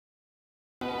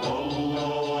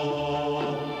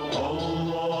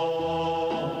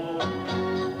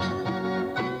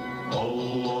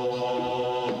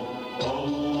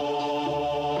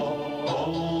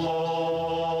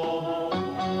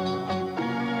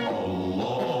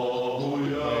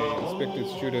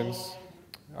respected students,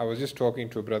 I was just talking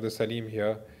to Brother Salim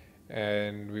here,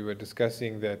 and we were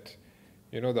discussing that,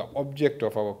 the object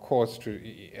of our course,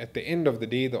 at the end of the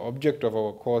day, the object of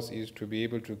our course is to be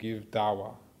able to give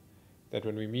dawah. That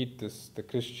when we meet the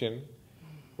Christian,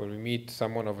 when we meet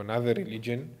someone of another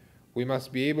religion, we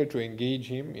must be able to engage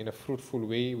him in a fruitful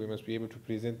way. We must be able to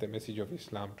present the message of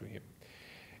Islam to him.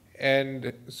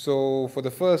 And so for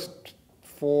the first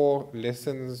 4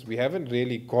 lessons, we haven't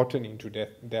really gotten into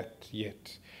that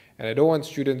yet. And I don't want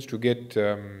students to get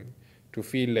to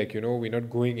feel like, we're not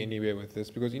going anywhere with this,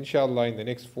 because inshallah in the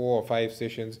next 4 or 5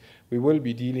 sessions, we will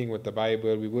be dealing with the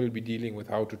Bible, we will be dealing with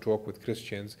how to talk with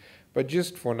Christians. But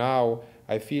just for now,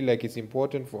 I feel like it's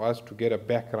important for us to get a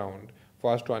background,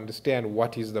 for us to understand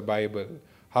what is the Bible,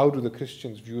 how do the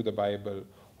Christians view the Bible,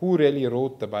 who really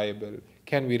wrote the Bible,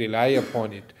 can we rely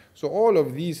upon it? So all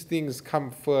of these things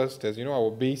come first as,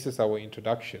 our basis, our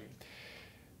introduction.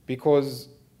 Because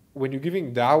when you're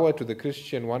giving dawah to the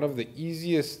Christian, one of the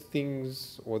easiest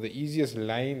things or the easiest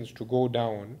lines to go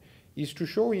down is to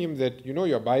show him that,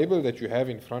 your Bible that you have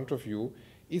in front of you,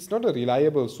 it's not a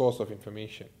reliable source of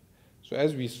information. So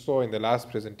as we saw in the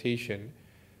last presentation,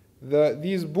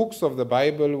 these books of the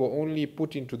Bible were only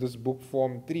put into this book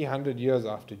form 300 years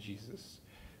after Jesus.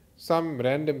 Some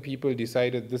random people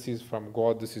decided this is from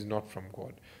God, this is not from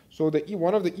God. So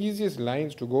one of the easiest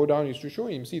lines to go down is to show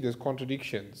him, see, there's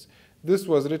contradictions. This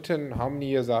was written how many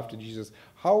years after Jesus?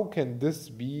 How can this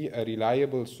be a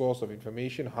reliable source of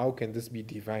information? How can this be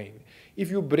divine?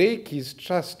 If you break his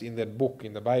trust in that book,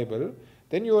 in the Bible,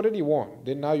 then you already won.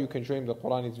 Then now you can show him the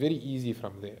Quran. It's very easy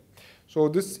from there. So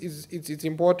it's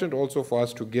important also for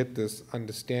us to get this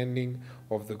understanding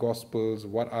of the Gospels.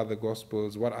 What are the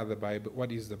Gospels? What are the Bible?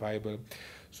 What is the Bible?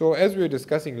 So as we were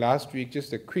discussing last week,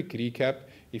 just a quick recap.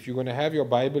 If you're going to have your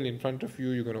Bible in front of you,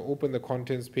 you're going to open the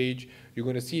contents page. You're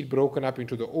going to see it broken up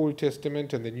into the Old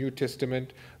Testament and the New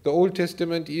Testament. The Old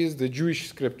Testament is the Jewish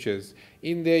scriptures.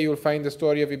 In there you'll find the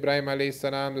story of Ibrahim alayhi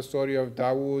salam, the story of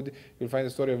Dawood. You'll find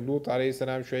the story of Lut alayhi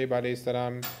salam, Shuaib alayhi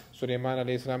salam, Sulaiman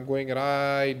alayhi salam, going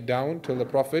right down till the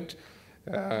prophet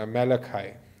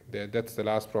Malachi. That's the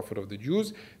last prophet of the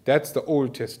Jews. That's the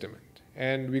Old Testament.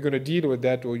 And we're going to deal with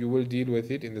that, or you will deal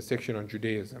with it in the section on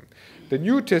Judaism. The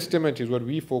New Testament is what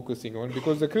we're focusing on,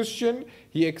 because the Christian,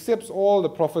 he accepts all the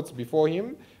prophets before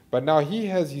him, but now he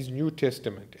has his New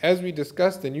Testament. As we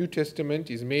discussed, the New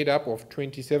Testament is made up of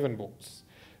 27 books.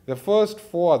 The first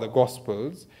 4 are the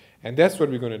Gospels, and that's what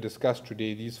we're going to discuss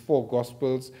today, these 4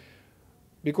 Gospels,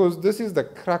 because this is the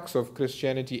crux of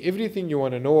Christianity. Everything you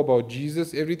want to know about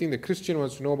Jesus, everything the Christian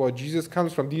wants to know about Jesus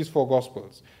comes from these 4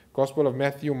 Gospels. Gospel of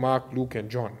Matthew, Mark, Luke, and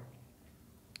John.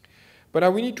 But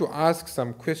now we need to ask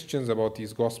some questions about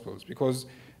these Gospels, because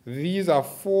these are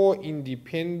 4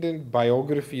 independent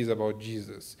biographies about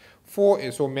Jesus.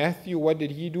 So Matthew, what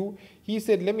did he do? He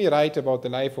said, let me write about the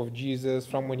life of Jesus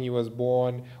from when he was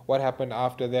born, what happened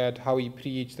after that, how he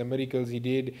preached, the miracles he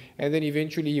did, and then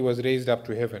eventually he was raised up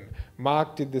to heaven.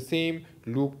 Mark did the same,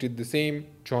 Luke did the same,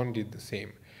 John did the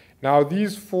same. Now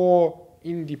these 4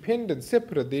 independent,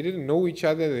 separate, they didn't know each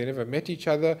other, they never met each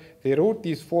other. They wrote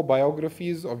these 4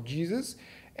 biographies of Jesus,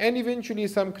 and eventually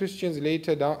some Christians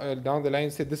later down the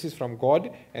line said this is from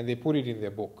God, and they put it in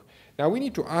their book. Now we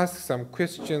need to ask some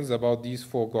questions about these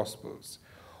 4 Gospels.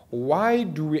 Why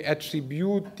do we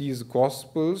attribute these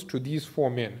Gospels to these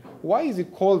 4 men? Why is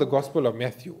it called the Gospel of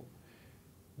Matthew?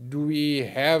 Do we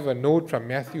have a note from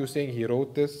Matthew saying he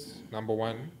wrote this? Number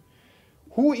 1.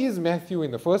 Who is Matthew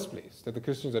in the first place that the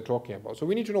Christians are talking about? So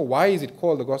we need to know, why is it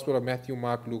called the Gospel of Matthew,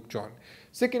 Mark, Luke, John?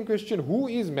 Second question, who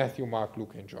is Matthew, Mark,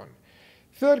 Luke, and John?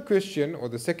 Third question, or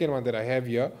the second one that I have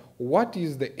here, what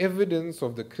is the evidence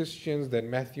of the Christians that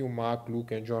Matthew, Mark,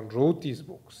 Luke, and John wrote these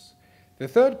books? The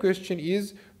third question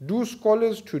is, do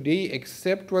scholars today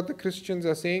accept what the Christians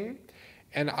are saying?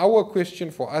 And our question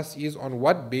for us is, on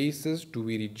what basis do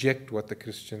we reject what the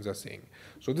Christians are saying?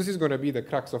 So this is going to be the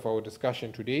crux of our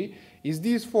discussion today, is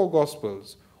these 4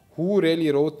 Gospels. Who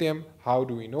really wrote them? How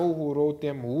do we know who wrote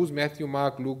them? Who's Matthew,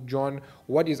 Mark, Luke, John?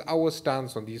 What is our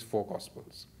stance on these 4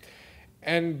 Gospels?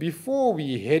 And before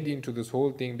we head into this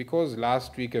whole thing, because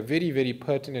last week a very, very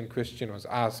pertinent question was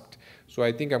asked, so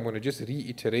I think I'm going to just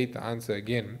reiterate the answer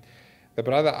again. The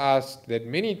brother asked that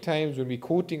many times when we're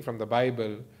quoting from the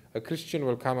Bible, a Christian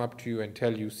will come up to you and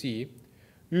tell you, see,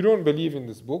 you don't believe in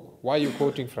this book, why are you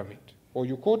quoting from it? Or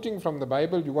you're quoting from the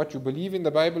Bible, what you believe in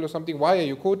the Bible or something, why are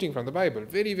you quoting from the Bible?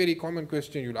 Very, very common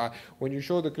question you'll ask. When you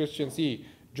show the Christian, see,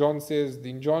 John says,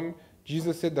 in John,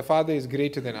 Jesus said, the Father is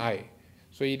greater than I.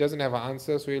 So he doesn't have an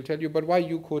answer, so he'll tell you, but why are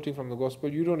you quoting from the Gospel?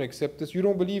 You don't accept this, you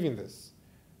don't believe in this.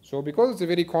 So because it's a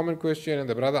very common question and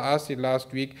the brother asked it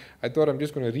last week, I thought I'm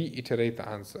just going to reiterate the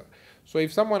answer. So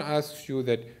if someone asks you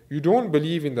that you don't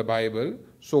believe in the Bible,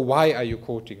 so why are you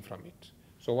quoting from it?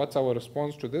 So what's our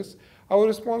response to this? Our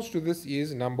response to this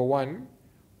is, number one,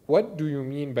 what do you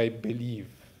mean by believe?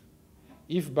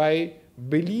 If by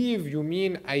believe you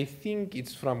mean I think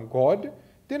it's from God,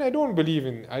 then I don't believe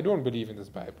in this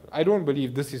Bible. I don't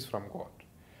believe this is from God.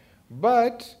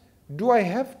 But do I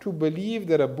have to believe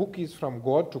that a book is from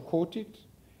God to quote it?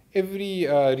 Every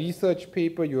research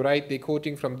paper you write, they're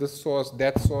quoting from this source,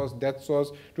 that source, that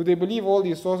source. Do they believe all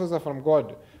these sources are from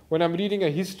God? When I'm reading a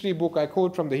history book, I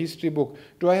quote from the history book.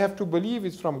 Do I have to believe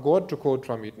it's from God to quote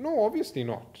from it? No, obviously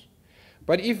not.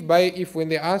 But if when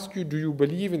they ask you, do you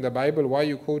believe in the Bible, why are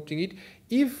you quoting it?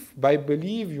 If by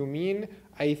believe you mean,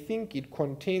 I think it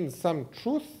contains some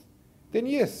truth, then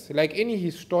yes, like any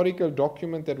historical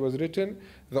document that was written,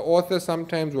 the author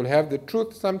sometimes will have the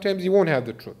truth, sometimes he won't have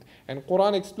the truth. And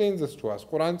Quran explains this to us.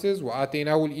 Quran says,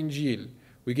 وَآتَيْنَاهُ الْإِنْجِيلِ.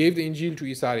 We gave the Injil to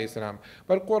Isa alayhi salam.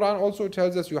 But Quran also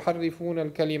tells us,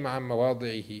 يُحَرِّفُونَ الْكَلِمَ عَنْ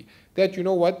مَوَاضِعِهِ. That, you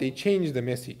know what, they change the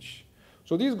message.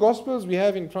 So these Gospels we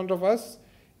have in front of us,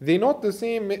 they're not the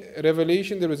same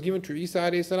revelation that was given to Isa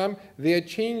alayhi salam. They are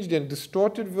changed and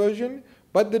distorted version,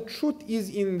 but the truth is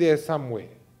in there somewhere.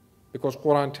 Because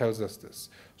Quran tells us this.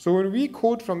 So when we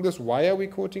quote from this, why are we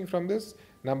quoting from this?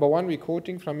 Number one, we're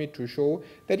quoting from it to show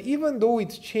that even though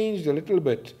it's changed a little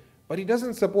bit, but it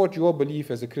doesn't support your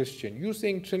belief as a Christian. You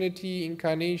saying Trinity,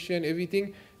 incarnation,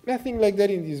 everything, nothing like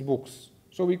that in these books.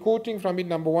 So we're quoting from it,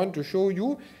 number one, to show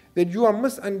you that you are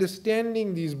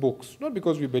misunderstanding these books, not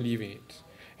because we believe in it.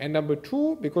 And number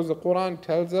two, because the Quran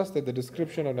tells us that the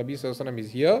description of Nabi Sallallahu Alaihi Wasallam is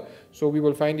here, so we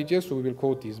will find it here, so we will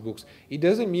quote these books. It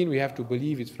doesn't mean we have to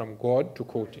believe it's from God to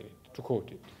quote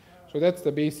it. So that's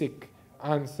the basic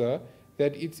answer,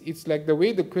 that it's like the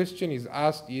way the question is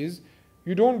asked is,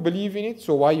 you don't believe in it,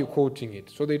 so why are you quoting it?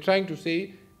 So they're trying to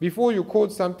say, before you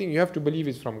quote something, you have to believe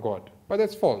it's from God. But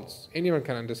that's false. Anyone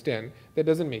can understand. That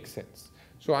doesn't make sense.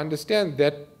 So understand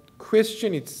that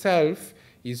question itself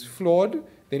is flawed,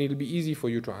 then it'll be easy for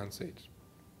you to answer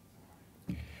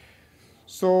it.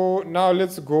 So now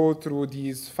let's go through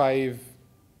these 5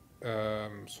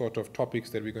 sort of topics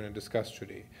that we're going to discuss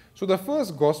today. So the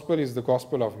first gospel is the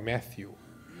Gospel of Matthew.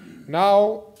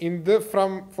 Now,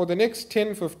 for the next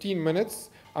 10-15 minutes,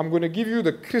 I'm going to give you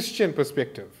the Christian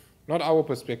perspective, not our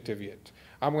perspective yet.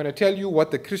 I'm going to tell you what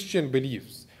the Christian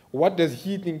believes. What does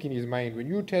he think in his mind? When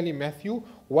you tell him Matthew,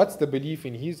 what's the belief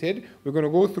in his head? We're going to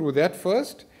go through that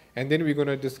first, and then we're going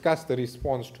to discuss the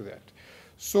response to that.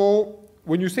 So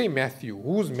when you say Matthew,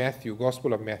 who's Matthew?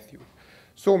 Gospel of Matthew.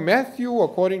 So Matthew,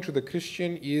 according to the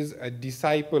Christian, is a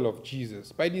disciple of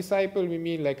Jesus. By disciple, we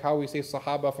mean like how we say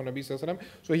Sahaba for Nabi Sallallahu Alaihi Wasallam.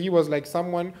 So he was like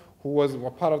someone who was a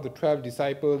part of the 12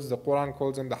 disciples. The Quran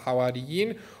calls them the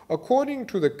Hawariyin. According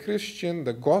to the Christian,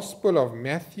 the Gospel of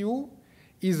Matthew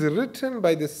is written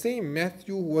by the same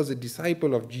Matthew who was a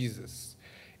disciple of Jesus.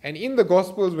 And in the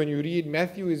Gospels, when you read,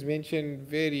 Matthew is mentioned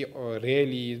very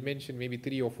rarely. He's mentioned maybe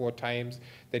 3 or 4 times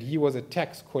that he was a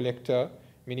tax collector,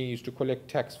 meaning he used to collect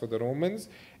tax for the Romans.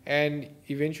 And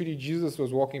eventually Jesus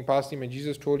was walking past him and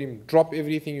Jesus told him, drop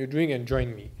everything you're doing and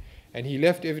join me. And he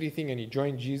left everything and he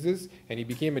joined Jesus and he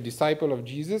became a disciple of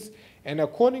Jesus. And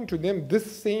according to them,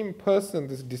 this same person,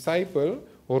 this disciple,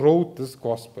 wrote this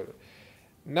gospel.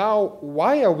 Now,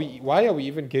 why are we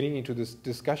even getting into this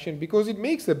discussion? Because it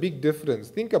makes a big difference.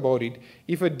 Think about it.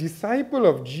 If a disciple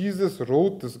of Jesus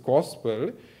wrote this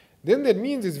gospel, then that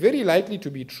means it's very likely to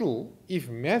be true. If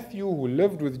Matthew, who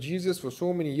lived with Jesus for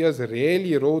so many years,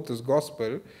 really wrote this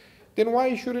gospel, then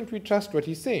why shouldn't we trust what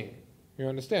he's saying? You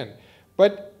understand?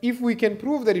 But if we can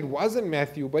prove that it wasn't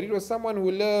Matthew, but it was someone who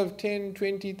lived 10,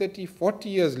 20, 30, 40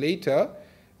 years later,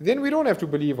 then we don't have to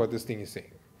believe what this thing is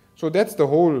saying. So that's the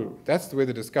way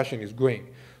the discussion is going.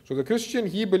 So the Christian,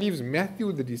 he believes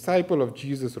Matthew, the disciple of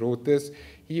Jesus, wrote this.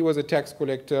 He was a tax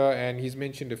collector and he's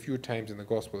mentioned a few times in the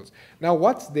Gospels. Now,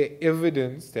 what's the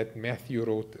evidence that Matthew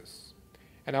wrote this?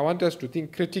 And I want us to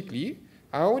think critically.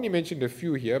 I only mentioned a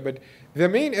few here, but the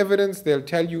main evidence they'll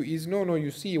tell you is, no,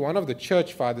 you see, one of the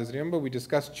church fathers, remember we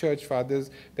discussed church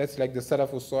fathers, that's like the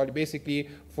Salafus Salih. Basically,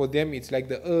 for them, it's like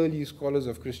the early scholars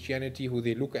of Christianity who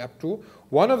they look up to.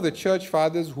 One of the church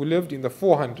fathers who lived in the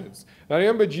 400s. Now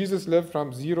remember, Jesus lived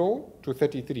from 0 to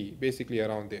 33, basically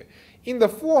around there. In the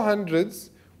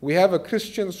 400s, we have a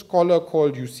Christian scholar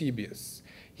called Eusebius.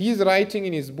 He's writing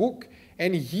in his book,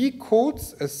 and he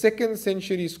quotes a 2nd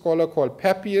century scholar called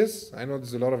Papias. I know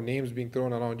there's a lot of names being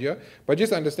thrown around here, but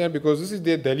just understand, because this is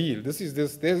their dalil, this is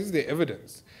their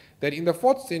evidence, that in the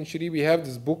 4th century we have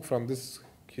this book from this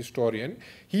historian.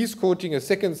 He's quoting a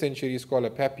 2nd century scholar,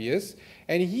 Papias,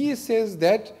 and he says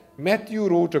that Matthew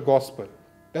wrote a gospel.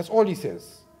 That's all he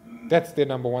says. That's their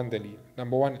number one dalil.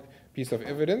 Number one piece of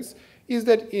evidence is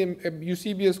that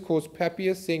Eusebius quotes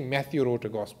Papias saying Matthew wrote a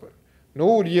gospel.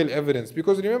 No real evidence,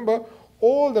 because remember,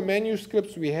 all the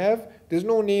manuscripts we have, there's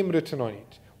no name written on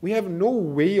it. We have no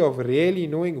way of really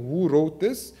knowing who wrote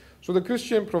this. So the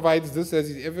Christian provides this as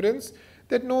his evidence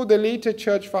that no, the later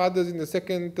church fathers in the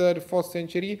 2nd, 3rd, 4th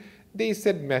century, they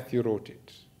said Matthew wrote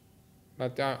it.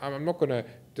 But I'm not going to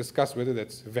discuss whether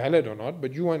that's valid or not,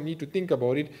 but you need to think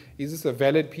about it. Is this a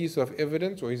valid piece of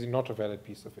evidence or is it not a valid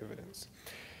piece of evidence?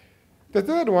 The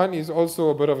third one is also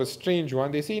a bit of a strange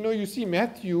one. They say, you see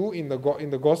Matthew in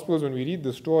the Gospels, when we read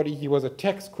the story, he was a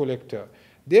tax collector.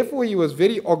 Therefore, he was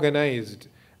very organized.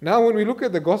 Now, when we look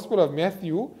at the Gospel of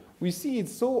Matthew, we see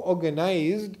it's so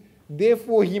organized,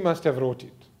 therefore he must have wrote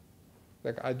it.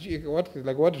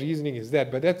 What reasoning is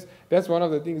that? But that's one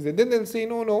of the things. And then they'll say,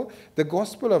 no, the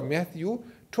Gospel of Matthew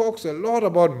talks a lot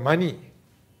about money.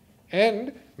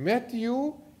 And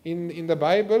Matthew, in the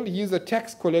Bible, he is a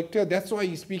tax collector. That's why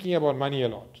he's speaking about money a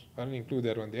lot. I'll include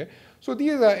that one there. So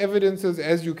these are evidences,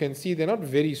 as you can see, they're not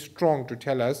very strong to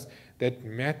tell us that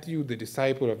Matthew, the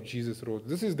disciple of Jesus, wrote.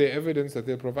 This is the evidence that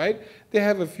they provide. They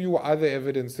have a few other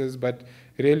evidences, but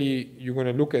really, you're going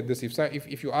to look at this.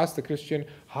 If you ask the Christian,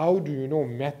 how do you know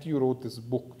Matthew wrote this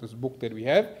book that we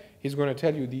have, he's going to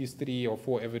tell you these 3 or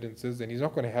 4 evidences, and he's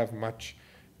not going to have much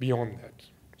beyond that.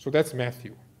 So that's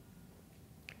Matthew.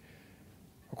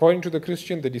 According to the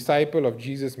Christian, the disciple of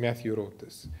Jesus, Matthew wrote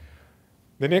this.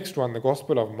 The next one, the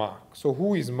Gospel of Mark. So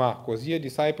who is Mark? Was he a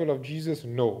disciple of Jesus?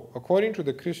 No. According to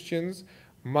the Christians,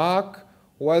 Mark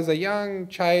was a young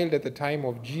child at the time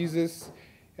of Jesus.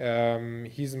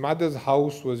 His mother's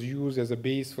house was used as a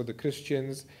base for the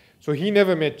Christians. So he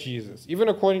never met Jesus. Even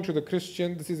according to the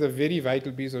Christian, this is a very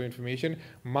vital piece of information,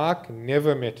 Mark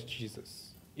never met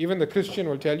Jesus. Even the Christian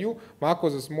will tell you, Mark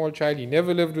was a small child, he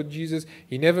never lived with Jesus,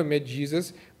 he never met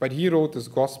Jesus, but he wrote this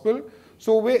gospel.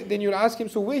 So then you'll ask him,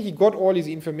 so where he got all his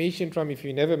information from if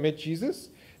he never met Jesus?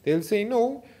 They'll say,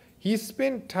 no, he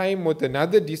spent time with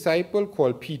another disciple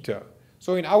called Peter.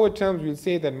 So in our terms, we'll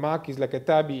say that Mark is like a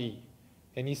tabi'i.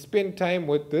 And he spent time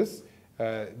with this,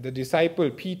 the disciple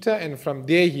Peter, and from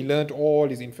there he learned all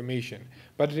his information.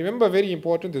 But remember, very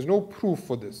important, there's no proof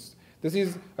for this. This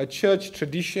is a church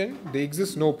tradition. There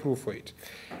exists no proof for it.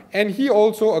 And he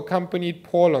also accompanied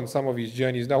Paul on some of his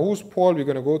journeys. Now, who's Paul? We're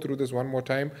going to go through this one more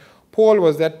time. Paul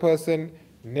was that person,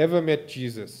 never met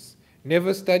Jesus,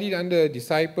 never studied under a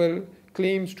disciple,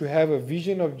 claims to have a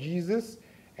vision of Jesus.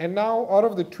 And now, out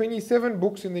of the 27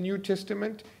 books in the New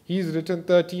Testament, he's written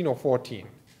 13 or 14.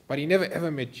 But he never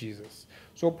ever met Jesus.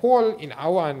 So Paul, in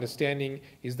our understanding,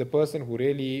 is the person who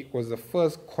really was the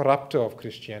first corrupter of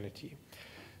Christianity.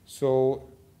 So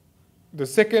the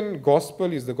second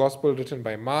gospel is the gospel written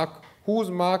by Mark. Who's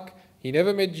Mark? He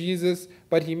never met Jesus,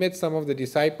 but he met some of the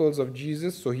disciples of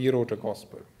Jesus, so he wrote a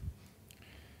gospel.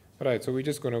 Right, so we're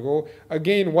just going to go.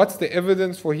 Again, what's the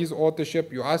evidence for his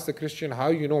authorship? You ask the Christian, how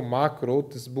you know Mark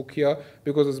wrote this book here?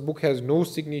 Because this book has no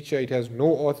signature, it has no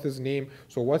author's name.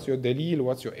 So what's your dalil?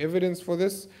 What's your evidence for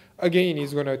this? Again,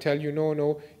 he's going to tell you,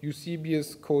 no,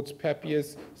 Eusebius quotes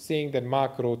Papias saying that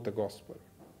Mark wrote the gospel.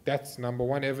 That's number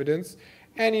one evidence.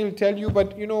 And he'll tell you,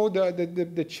 but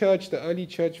the church, the early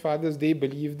church fathers, they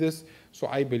believe this, so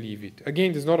I believe it.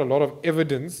 Again, there's not a lot of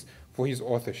evidence for his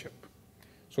authorship.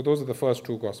 So those are the first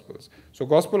 2 gospels. So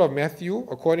Gospel of Matthew,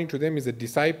 according to them, is a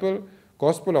disciple.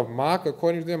 Gospel of Mark,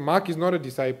 according to them, Mark is not a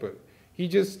disciple. He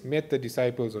just met the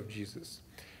disciples of Jesus.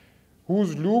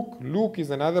 Who's Luke? Luke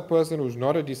is another person who's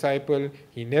not a disciple.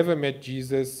 He never met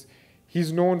Jesus.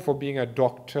 He's known for being a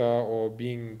doctor or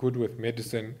being good with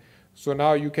medicine. So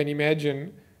now you can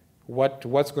imagine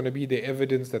what's going to be the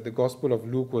evidence that the Gospel of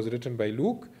Luke was written by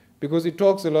Luke, because it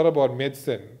talks a lot about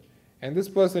medicine. And this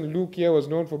person, Luke here, was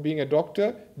known for being a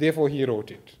doctor, therefore he wrote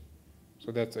it.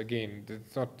 So that's, again,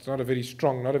 it's not a very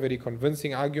strong, not a very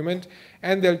convincing argument.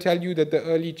 And they'll tell you that the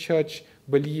early church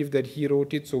believed that he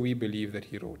wrote it, so we believe that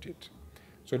he wrote it.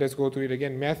 So let's go through it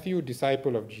again. Matthew,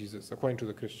 disciple of Jesus, according to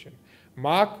the Christian.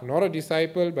 Mark, not a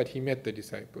disciple, but he met the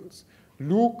disciples.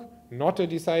 Luke, not a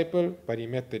disciple, but he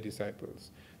met the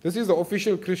disciples. This is the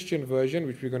official Christian version,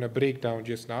 which we're going to break down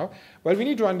just now. But we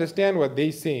need to understand what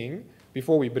they're saying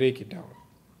before we break it down.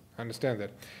 Understand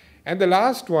that. And the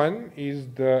last one is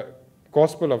the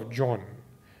Gospel of John.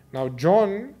 Now,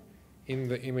 John,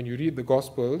 when you read the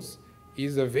Gospels,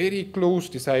 is a very close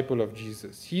disciple of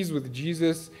Jesus. He's with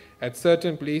Jesus at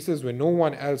certain places where no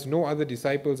one else, no other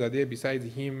disciples are there besides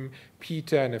him,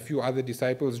 Peter, and a few other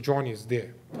disciples. John is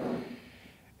there.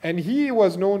 And he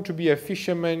was known to be a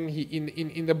fisherman.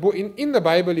 In the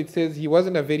Bible it says he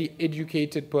wasn't a very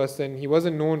educated person. He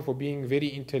wasn't known for being very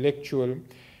intellectual.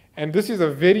 And this is a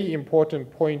very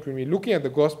important point when we're looking at the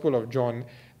Gospel of John,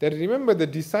 that remember the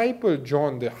disciple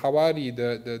John, the Hawari,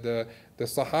 the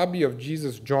Sahabi of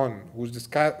Jesus, John, who's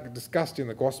discussed in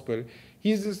the Gospel,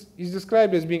 he's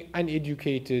described as being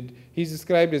uneducated. He's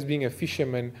described as being a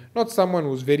fisherman, not someone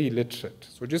who's very literate.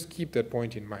 So just keep that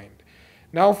point in mind.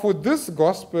 Now for this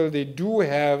Gospel, they do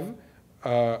have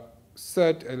a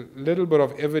little bit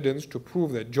of evidence to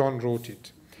prove that John wrote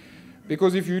it.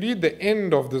 Because if you read the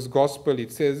end of this Gospel,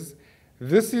 it says,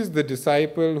 "This is the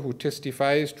disciple who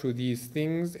testifies to these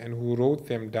things and who wrote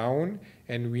them down,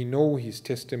 and we know his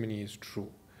testimony is true."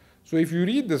 So if you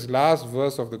read this last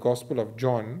verse of the Gospel of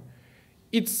John,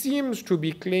 it seems to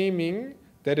be claiming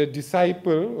that a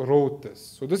disciple wrote this.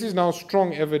 So this is now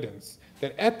strong evidence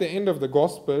that at the end of the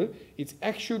Gospel, it's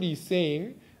actually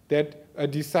saying that a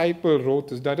disciple wrote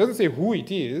this. Now, it doesn't say who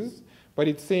it is, but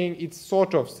it's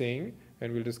sort of saying,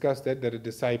 and we'll discuss that a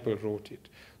disciple wrote it.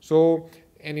 So,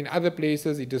 and in other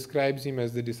places, it describes him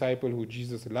as the disciple who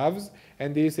Jesus loves,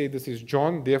 and they say this is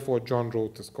John, therefore John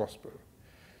wrote this Gospel.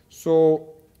 So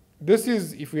this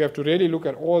is, if we have to really look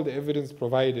at all the evidence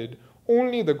provided,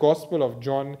 only the Gospel of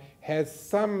John has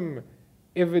some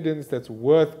evidence that's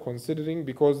worth considering,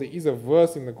 because there is a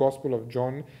verse in the Gospel of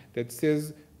John that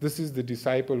says this is the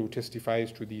disciple who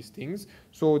testifies to these things.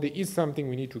 So there is something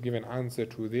we need to give an answer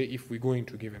to there if we're going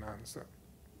to give an answer.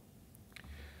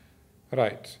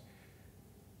 Right.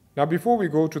 Now before we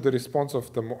go to the response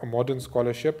of the modern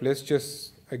scholarship, let's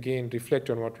just again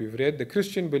reflect on what we've read. The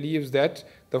Christian believes that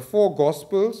the 4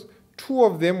 Gospels, 2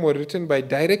 of them were written by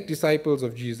direct disciples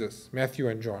of Jesus, Matthew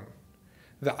and John.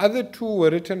 The other 2 were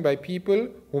written by people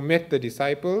who met the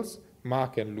disciples,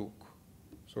 Mark and Luke.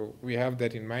 So we have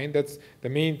that in mind. That's the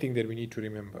main thing that we need to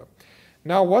remember.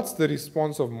 Now, what's the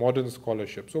response of modern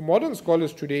scholarship? So modern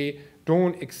scholars today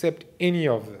don't accept any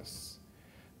of this.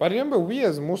 But remember, we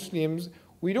as Muslims,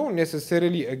 we don't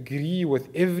necessarily agree with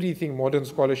everything modern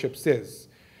scholarship says.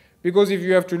 Because if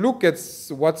you have to look at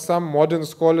what some modern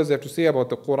scholars have to say about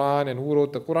the Quran and who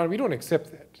wrote the Quran, we don't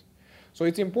accept that. So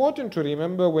it's important to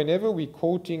remember whenever we're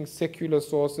quoting secular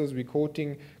sources, we're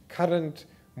quoting current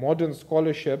modern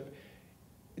scholarship,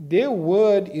 their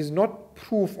word is not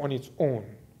proof on its own.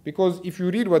 Because if you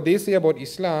read what they say about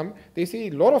Islam, they say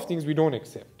a lot of things we don't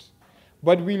accept.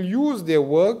 But we'll use their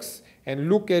works and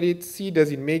look at it, see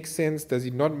does it make sense, does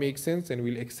it not make sense, and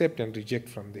we'll accept and reject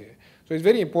from there. So it's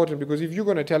very important, because if you're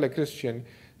going to tell a Christian,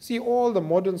 see all the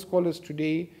modern scholars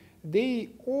today, they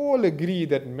all agree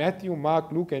that Matthew,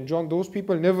 Mark, Luke, and John, those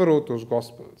people never wrote those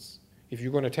Gospels. If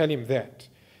you're going to tell him that,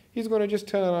 he's going to just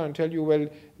turn around and tell you, well,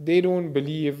 they don't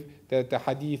believe that the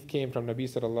hadith came from Nabi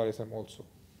sallallahu alaihi wasallam also.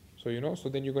 So, so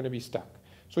then you're going to be stuck.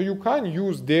 So you can't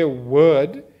use their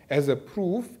word as a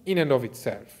proof in and of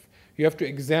itself. You have to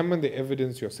examine the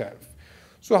evidence yourself.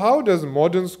 So how does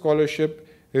modern scholarship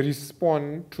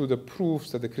respond to the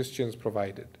proofs that the Christians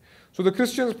provided? So the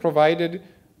Christians provided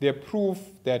their proof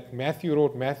that Matthew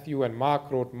wrote Matthew and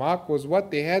Mark wrote Mark was what?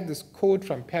 They had this quote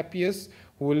from Papias,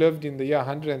 who lived in the year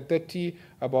 130,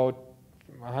 about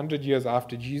 100 years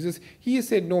after Jesus. He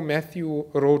said, no, Matthew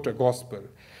wrote a gospel.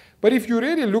 But if you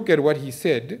really look at what he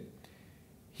said,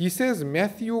 he says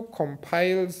Matthew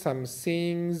compiled some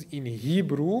sayings in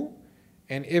Hebrew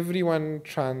and everyone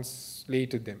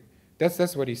translated them.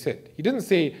 That's what he said. He didn't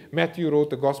say Matthew wrote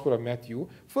the Gospel of Matthew.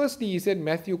 Firstly, he said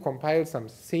Matthew compiled some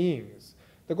sayings.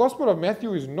 The Gospel of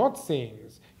Matthew is not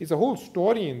sayings. It's a whole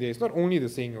story in there. It's not only the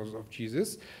sayings of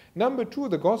Jesus. Number 2,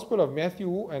 the Gospel of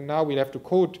Matthew, and now we'll have to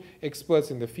quote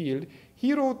experts in the field,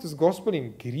 he wrote this Gospel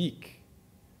in Greek.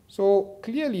 So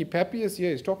clearly Papias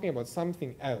here is talking about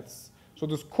something else. So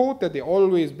this quote that they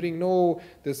always bring, no,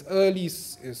 this early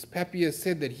Papias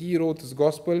said that he wrote this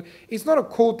Gospel, it's not a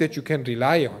quote that you can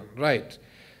rely on, right?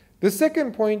 The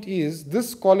second point is, this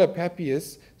scholar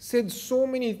Papias said so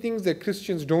many things that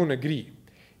Christians don't agree.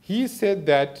 He said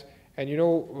that, and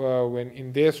when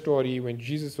in their story, when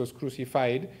Jesus was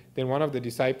crucified, then one of the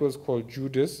disciples called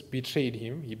Judas betrayed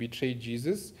him. He betrayed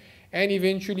Jesus. And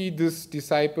eventually this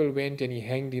disciple went and he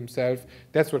hanged himself.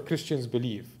 That's what Christians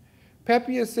believe.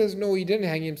 Papias says, no, he didn't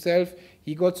hang himself.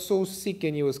 He got so sick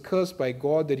and he was cursed by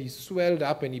God that he swelled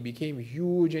up and he became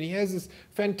huge. And he has these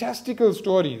fantastical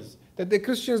stories that the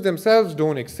Christians themselves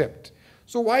don't accept.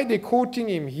 So why are they quoting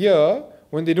him here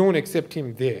when they don't accept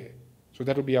him there? So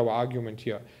that will be our argument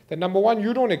here. That number one,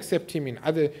 you don't accept him in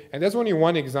other, and that's only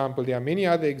one example. There are many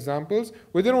other examples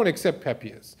where they don't accept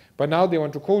Papias. But now they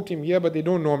want to quote him here, but they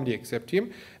don't normally accept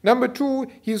him. Number two,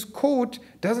 his quote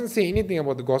doesn't say anything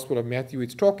about the Gospel of Matthew.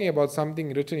 It's talking about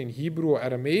something written in Hebrew or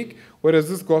Aramaic, whereas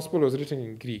this Gospel was written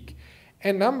in Greek.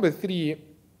 And number three,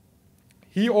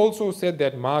 he also said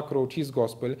that Mark wrote his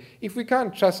Gospel. If we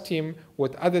can't trust him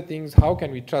with other things, how can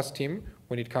we trust him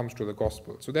when it comes to the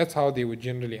Gospel? So that's how they would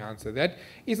generally answer that.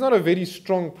 It's not a very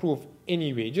strong proof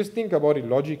anyway. Just think about it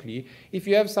logically. If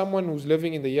you have someone who's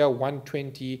living in the year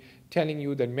 120 telling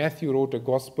you that Matthew wrote a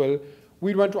Gospel,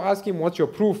 we'd want to ask him, what's your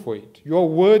proof for it? Your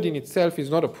word in itself is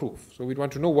not a proof. So we'd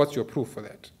want to know what's your proof for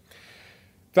that.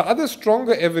 The other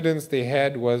stronger evidence they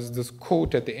had was this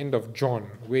quote at the end of John,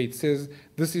 where it says,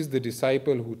 this is the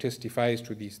disciple who testifies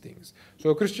to these things.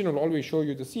 So a Christian will always show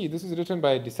you this is written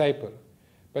by a disciple.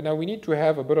 But now we need to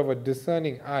have a bit of a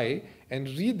discerning eye and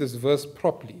read this verse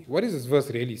properly. What is this verse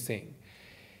really saying?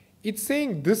 It's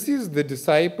saying this is the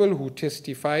disciple who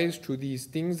testifies to these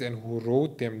things and who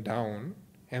wrote them down.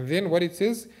 And then what it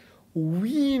says,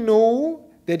 we know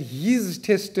that his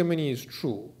testimony is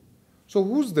true. So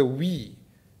who's the we?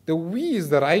 The we is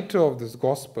the writer of this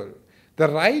gospel. The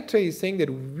writer is saying that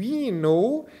we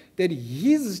know that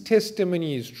his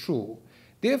testimony is true.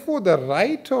 Therefore, the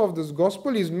writer of this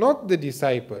gospel is not the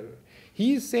disciple.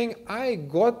 He is saying, I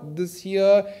got this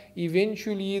here.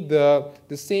 Eventually, the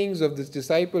sayings of this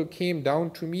disciple came down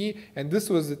to me, and this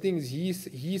was the things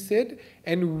he said,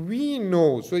 and we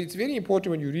know. So it's very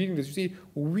important when you're reading this, you see,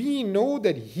 we know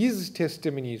that his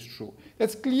testimony is true.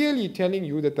 That's clearly telling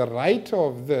you that the writer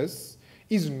of this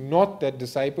is not that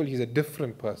disciple, he's a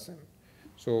different person.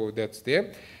 So that's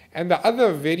there. And the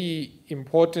other very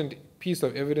important piece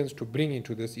of evidence to bring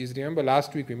into this is, remember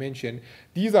last week we mentioned,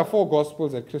 these are 4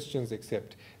 gospels that Christians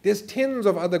accept. There's tens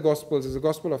of other gospels. There's the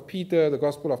gospel of Peter, the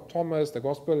gospel of Thomas,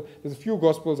 there's a few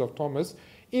gospels of Thomas.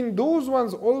 In those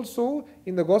ones also,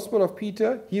 in the gospel of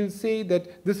Peter, he'll say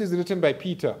that this is written by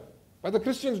Peter. But the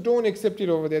Christians don't accept it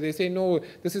over there. They say, no,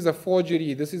 this is a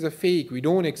forgery, this is a fake, we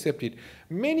don't accept it.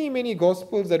 Many, many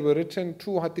Gospels that were written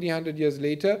 200 or 300 years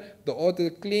later, the author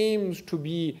claims to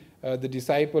be the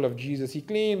disciple of Jesus. He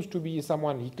claims to be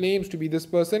someone, he claims to be this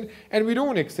person, and we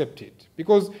don't accept it.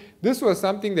 Because this was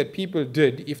something that people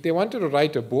did. If they wanted to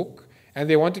write a book, and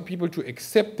they wanted people to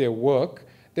accept their work,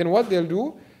 then what they'll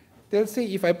do, they'll say,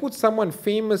 if I put someone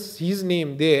famous, his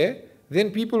name there, then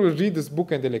people will read this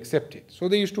book and they'll accept it. So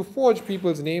they used to forge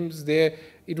people's names there.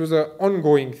 It was an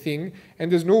ongoing thing, and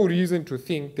there's no reason to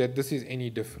think that this is any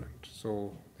different.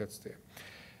 So that's there.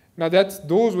 Now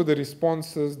those were the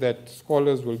responses that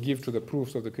scholars will give to the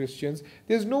proofs of the Christians.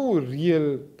 There's no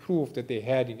real proof that they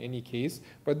had in any case,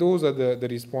 but those are the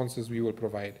responses we will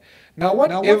provide. Now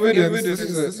what evidence, this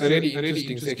is a really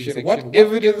interesting section, what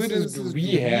evidence do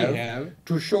we have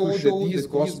to show that these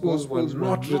Gospels were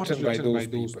not written by those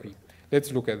people?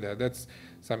 Let's look at that. That's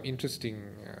some interesting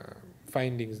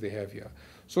findings they have here.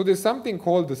 So there's something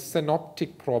called the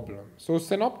synoptic problem. So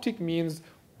synoptic means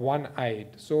one-eyed.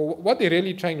 So what they're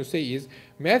really trying to say is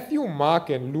Matthew, Mark,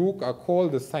 and Luke are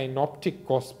called the synoptic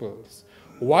Gospels.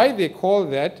 Why they call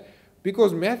that?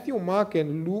 Because Matthew, Mark,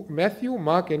 and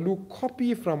Luke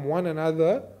copy from one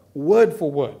another word for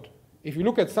word. If you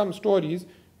look at some stories,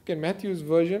 look at Matthew's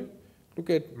version, look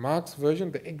at Mark's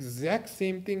version, the exact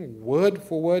same thing, word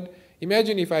for word.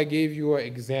 Imagine if I gave you an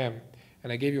exam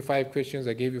and I gave you 5 questions,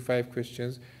 I gave you 5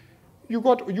 questions. You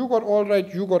got all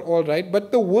right,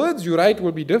 but the words you write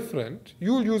will be different.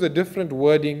 You'll use a different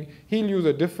wording, he'll use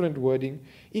a different wording.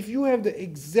 If you have the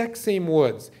exact same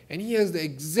words and he has the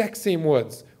exact same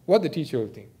words, what the teacher will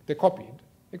think? They're copied.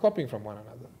 They're copying from one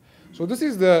another. So this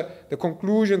is the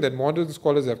conclusion that modern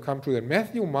scholars have come to, that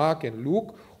Matthew, Mark, and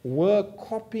Luke were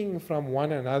copying from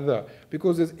one another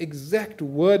because there's exact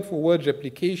word-for-word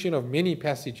replication of many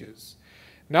passages.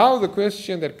 Now the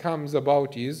question that comes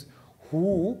about is,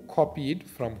 who copied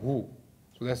from who?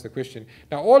 So that's the question.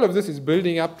 Now all of this is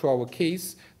building up to our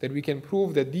case that we can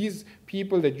prove that these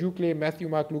people that you claim, Matthew,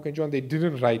 Mark, Luke, and John, they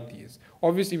didn't write these.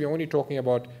 Obviously, we're only talking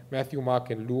about Matthew, Mark,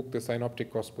 and Luke, the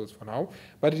synoptic Gospels for now.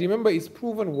 But remember, it's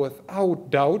proven without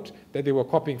doubt that they were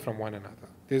copying from one another.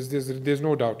 There's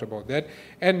no doubt about that.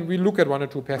 And we look at 1 or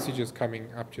 2 passages coming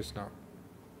up just now.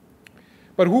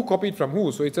 But who copied from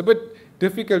who? So it's a bit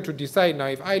difficult to decide now.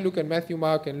 If I look at Matthew,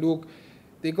 Mark, and Luke,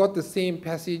 they got the same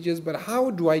passages, but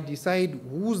how do I decide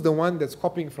who's the one that's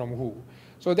copying from who?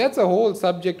 So that's a whole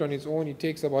subject on its own. It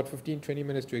takes about 15-20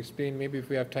 minutes to explain. Maybe if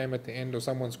we have time at the end or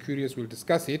someone's curious, we'll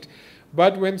discuss it.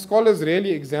 But when scholars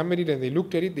really examined it and they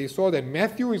looked at it, they saw that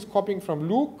Matthew is copying from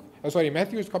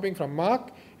Matthew is copying from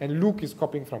Mark, and Luke is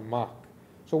copying from Mark.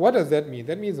 So what does that mean?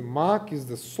 That means Mark is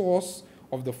the source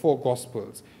of the 4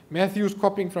 Gospels. Matthew is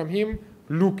copying from him,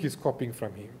 Luke is copying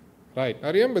from him. Right.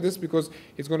 Now remember this because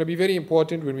it's going to be very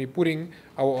important when we're putting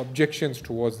our objections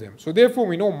towards them. So therefore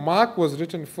we know Mark was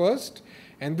written first,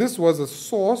 and this was a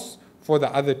source for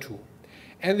the other 2.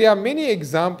 And there are many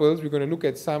examples, we're going to look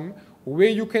at some, where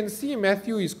you can see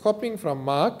Matthew is copying from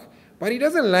Mark, but he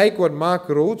doesn't like what Mark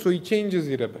wrote, so he changes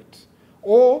it a bit.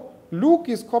 Or Luke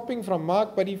is copying from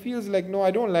Mark, but he feels like, no,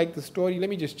 I don't like the story, let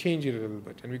me just change it a little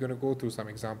bit. And we're going to go through some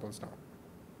examples now.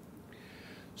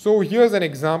 So here's an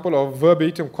example of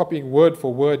verbatim copying word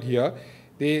for word here.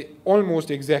 They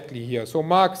almost exactly here. So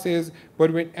Mark says,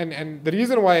 but when, and the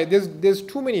reason why, there's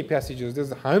too many passages,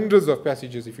 there's hundreds of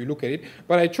passages if you look at it,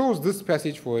 but I chose this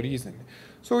passage for a reason.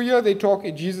 So here they talk,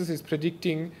 Jesus is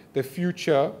predicting the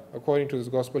future, according to this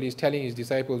gospel. He's telling his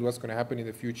disciples what's going to happen in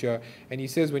the future. And he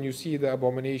says, when you see the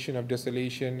abomination of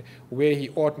desolation, where he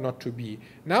ought not to be.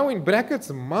 Now in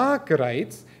brackets, Mark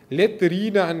writes, let the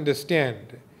reader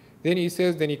understand. Then he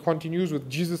says, then he continues with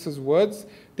Jesus' words,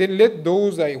 then let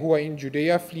those who are in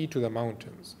Judea flee to the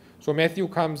mountains. So Matthew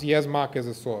comes, he has Mark as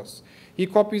a source. He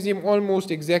copies him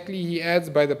almost exactly, he adds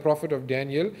by the prophet of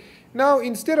Daniel. Now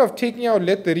instead of taking out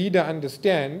let the reader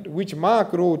understand, which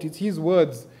Mark wrote, it's his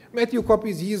words. Matthew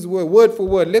copies his word for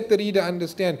word, let the reader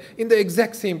understand, in the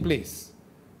exact same place.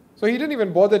 So he didn't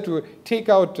even bother to take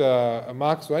out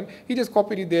Mark's one, he just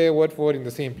copied it there word for word in the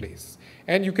same place.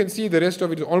 And you can see the rest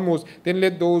of it is almost, then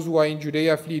let those who are in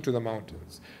Judea flee to the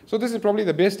mountains. So this is probably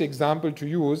the best example to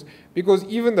use because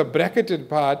even the bracketed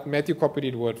part, Matthew copied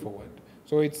it word for word.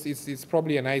 So it's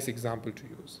probably a nice example to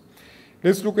use.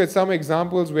 Let's look at some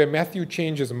examples where Matthew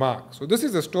changes Mark. So this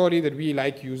is a story that we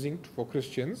like using for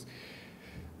Christians,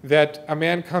 that a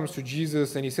man comes to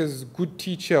Jesus and he says, good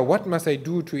teacher, what must I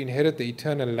do to inherit the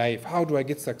eternal life? How do I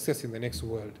get success in the next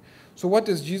world? So what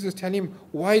does Jesus tell him?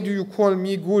 Why do you call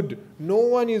me good? No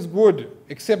one is good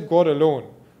except God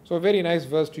alone. So a very nice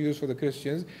verse to use for the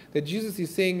Christians, that Jesus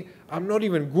is saying, I'm not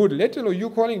even good. Let alone you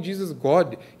calling Jesus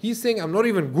God. He's saying, I'm not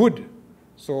even good.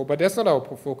 So, but that's not our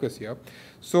focus here.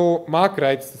 So Mark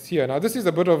writes this here. Now this is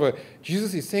a bit of a,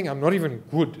 Jesus is saying, I'm not even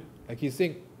good. Like he's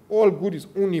saying, all good is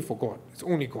only for God. It's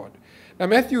only God. Now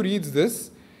Matthew reads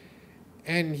this,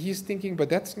 and he's thinking, but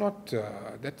that's not,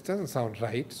 that doesn't sound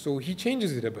right. So he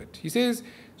changes it a bit. He says,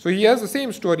 so he has the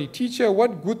same story. Teacher,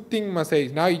 what good thing must I,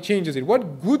 now he changes it.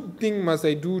 What good thing must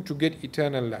I do to get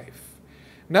eternal life?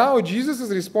 Now Jesus'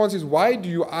 response is, why do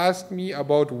you ask me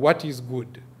about what is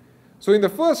good? So in the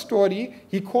first story,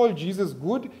 he called Jesus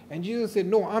good, and Jesus said,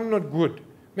 no, I'm not good.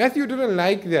 Matthew didn't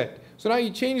like that. So now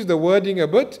he changed the wording a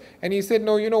bit, and he said,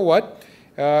 no, you know what?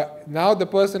 Now the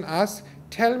person asks,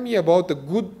 tell me about the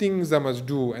good things I must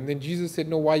do. And then Jesus said,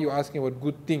 no, why are you asking about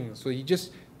good things? So he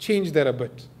just changed that a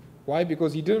bit. Why?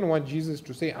 Because he didn't want Jesus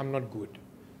to say, I'm not good.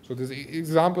 So there's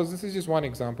examples. This is just one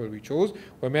example we chose,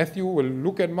 where Matthew will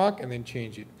look at Mark and then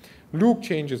change it. Luke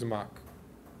changes Mark.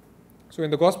 So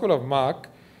in the Gospel of Mark,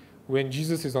 when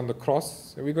Jesus is on the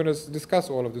cross, and we're going to discuss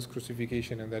all of this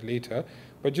crucifixion and that later,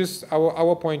 but just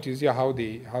our point is here how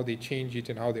they change it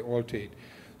and how they alter it.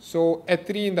 So at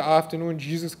 3 in the afternoon,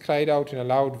 Jesus cried out in a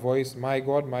loud voice, my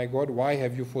God, why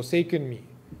have you forsaken me?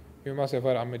 You must have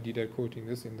heard Ahmed quoting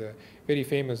this in the very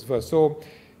famous verse. So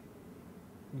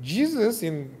Jesus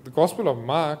in the Gospel of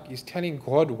Mark is telling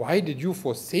God, why did you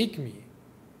forsake me?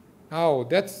 How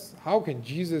can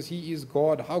Jesus, he is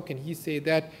God, how can he say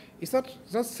that? It's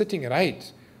not sitting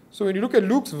right. So when you look at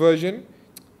Luke's version,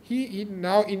 he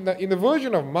now in the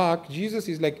version of Mark, Jesus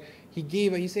is like,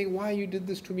 he's saying, why you did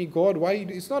this to me, God? Why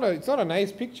it's not a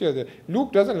nice picture. That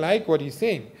Luke doesn't like what he's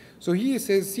saying. So he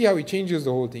says, see how he changes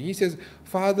the whole thing. He says,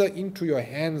 Father, into your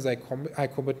hands I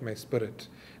commit my spirit.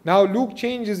 Now Luke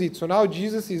changes it. So now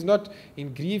Jesus is not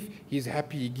in grief, he's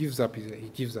happy, he gives up his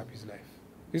life.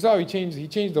 This is how he changed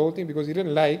the whole thing because he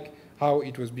didn't like how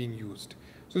it was being used.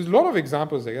 So there's a lot of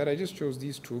examples like that. I just chose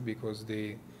these two because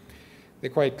they're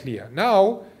quite clear.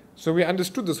 Now, so we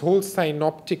understood this whole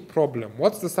synoptic problem.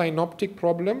 What's the synoptic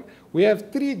problem? We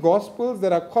have 3 Gospels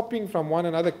that are copying from one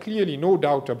another clearly, no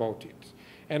doubt about it.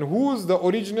 And who's the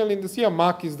original in this here?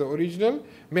 Mark is the original.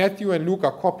 Matthew and Luke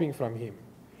are copying from him.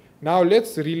 Now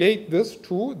let's relate this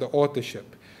to the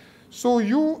authorship. So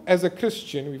you as a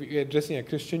Christian, we're addressing a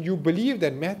Christian, you believe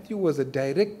that Matthew was a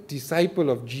direct disciple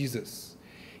of Jesus.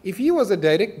 If he was a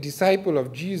direct disciple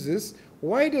of Jesus,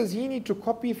 why does he need to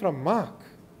copy from Mark?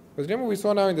 Because remember we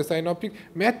saw now in the synoptic,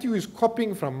 Matthew is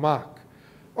copying from Mark.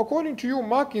 According to you,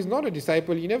 Mark is not a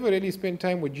disciple. He never really spent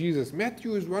time with Jesus.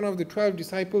 Matthew is one of the 12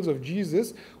 disciples of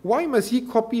Jesus. Why must he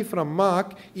copy from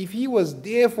Mark if he was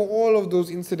there for all of those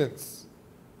incidents?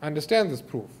 Understand this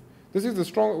proof. This is the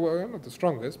strong, well, not the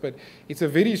strongest, but it's a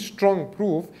very strong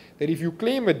proof that if you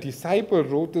claim a disciple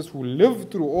wrote this who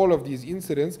lived through all of these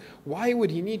incidents, why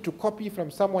would he need to copy from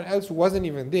someone else who wasn't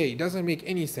even there? It doesn't make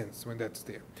any sense when that's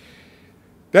there.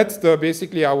 That's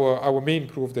basically our main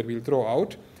proof that we'll throw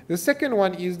out. The second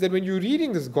one is that when you're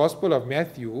reading this Gospel of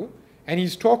Matthew, and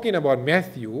he's talking about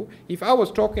Matthew, if I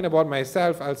was talking about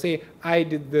myself, I'll say, I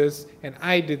did this and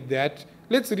I did that.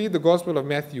 Let's read the Gospel of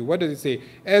Matthew. What does it say?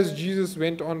 As Jesus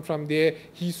went on from there,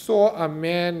 he saw a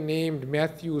man named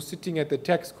Matthew sitting at the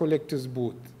tax collector's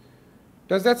booth.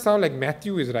 Does that sound like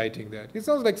Matthew is writing that? It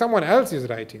sounds like someone else is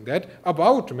writing that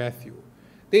about Matthew.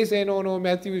 They say, no,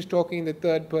 Matthew is talking in the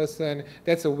third person.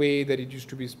 That's a way that it used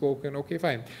to be spoken. Okay,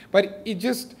 fine. But it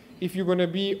just, if you're going to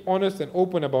be honest and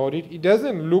open about it, it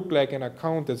doesn't look like an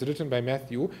account that's written by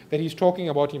Matthew, that he's talking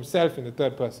about himself in the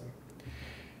third person.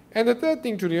 And the third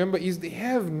thing to remember is they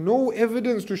have no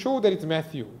evidence to show that it's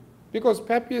Matthew. Because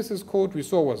Papias' quote we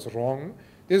saw was wrong.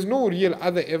 There's no real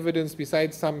other evidence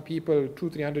besides some people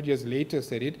 200-300 years later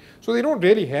said it. So they don't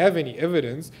really have any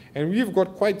evidence. And we've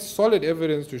got quite solid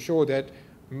evidence to show that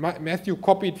Matthew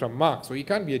copied from Mark. So he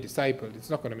can't be a disciple. It's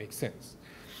not going to make sense.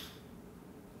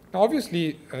 Now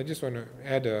obviously, I just want to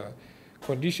add a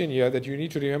condition here that you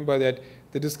need to remember that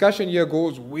the discussion here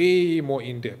goes way more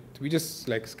in depth. We're just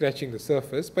like scratching the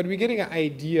surface, but we're getting an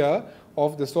idea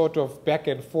of the sort of back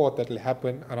and forth that will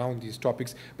happen around these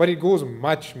topics. But it goes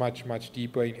much, much, much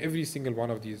deeper in every single one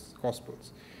of these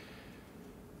Gospels.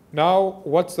 Now,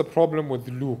 what's the problem with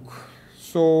Luke?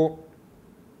 So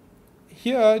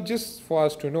here, just for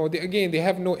us to know, again, they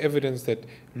have no evidence that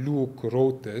Luke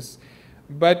wrote this.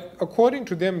 But according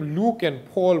to them, Luke and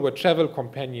Paul were travel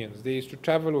companions. They used to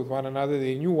travel with one another.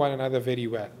 They knew one another very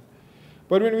well.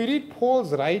 But when we read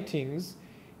Paul's writings,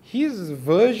 his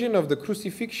version of the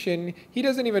crucifixion, he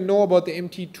doesn't even know about the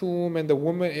empty tomb and the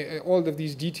woman, all of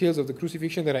these details of the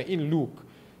crucifixion that are in Luke.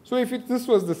 So if this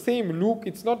was the same Luke,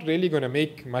 it's not really going to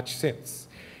make much sense.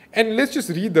 And let's just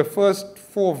read the first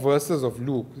 4 verses of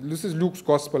Luke. This is Luke's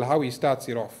Gospel, how he starts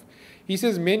it off. He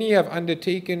says, many have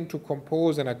undertaken to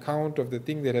compose an account of the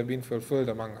things that have been fulfilled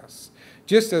among us,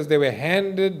 just as they were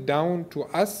handed down to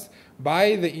us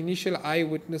by the initial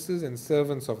eyewitnesses and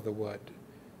servants of the word.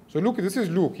 So look, this is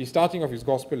Luke. He's starting off his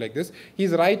gospel like this.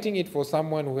 He's writing it for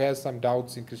someone who has some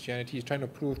doubts in Christianity. He's trying to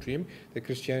prove to him that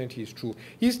Christianity is true.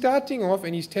 He's starting off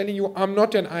and he's telling you, I'm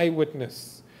not an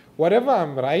eyewitness. Whatever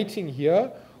I'm writing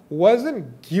here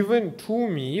wasn't given to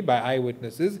me by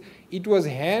eyewitnesses. It was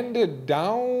handed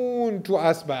down to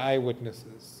us by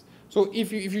eyewitnesses. So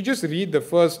if you just read the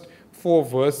first 4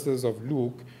 verses of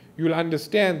Luke, you'll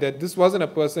understand that this wasn't a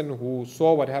person who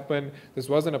saw what happened. This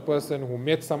wasn't a person who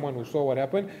met someone who saw what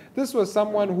happened. This was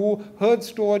someone who heard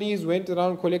stories, went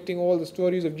around collecting all the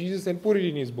stories of Jesus and put it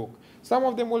in his book. Some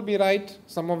of them will be right,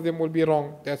 some of them will be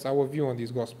wrong. That's our view on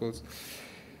these Gospels.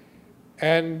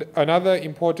 And another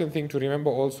important thing to remember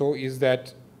also is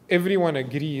that everyone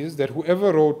agrees that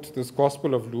whoever wrote this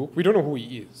Gospel of Luke, we don't know who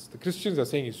he is. The Christians are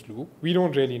saying it's Luke. We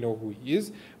don't really know who he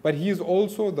is. But he is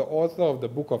also the author of the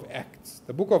book of Acts.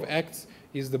 The book of Acts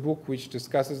is the book which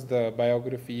discusses the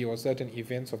biography or certain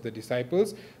events of the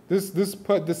disciples.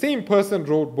 The same person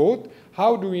wrote both.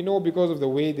 How do we know? Because of the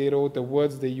way they wrote, the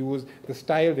words they used, the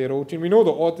style they wrote in. We know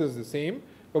the author is the same,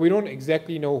 but we don't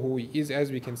exactly know who he is. As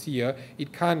we can see here,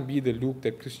 it can't be the Luke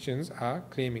that Christians are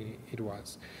claiming it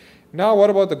was. Now, what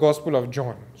about the Gospel of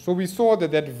John? So we saw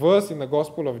that that verse in the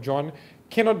Gospel of John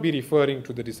cannot be referring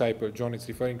to the disciple John. It's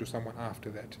referring to someone after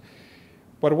that.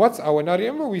 But now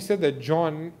remember we said that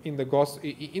John in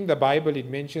the Bible, it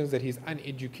mentions that he's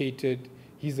uneducated,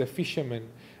 he's a fisherman.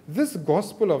 This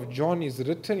Gospel of John is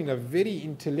written in a very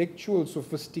intellectual,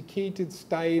 sophisticated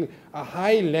style, a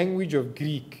high language of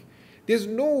Greek. There's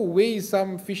no way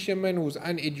some fisherman who's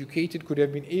uneducated could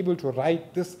have been able to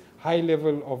write this high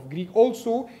level of Greek.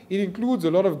 Also, it includes a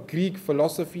lot of Greek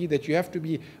philosophy that you have to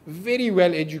be very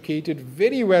well educated,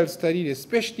 very well studied,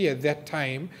 especially at that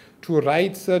time, to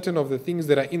write certain of the things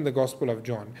that are in the Gospel of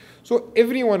John. So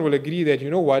everyone will agree that,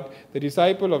 you know what, the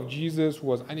disciple of Jesus who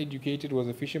was uneducated, was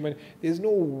a fisherman, there's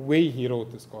no way he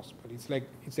wrote this Gospel. It's like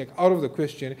out of the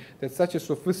question that such a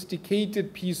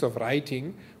sophisticated piece of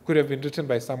writing could have been written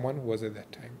by someone who was at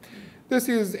that time. This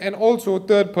is, and also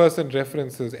third-person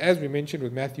references, as we mentioned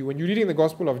with Matthew. When you're reading the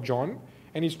Gospel of John,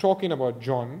 and he's talking about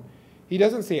John, he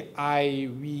doesn't say,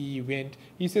 we went.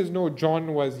 He says, no,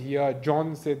 John was here,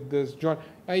 John said this, John.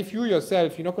 Now, if you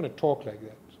yourself, you're not going to talk like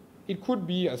that. It could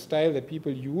be a style that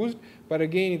people used, but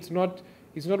again, it's not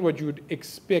what you'd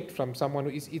expect from someone.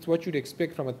 It's what you'd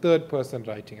expect from a third person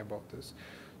writing about this.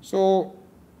 So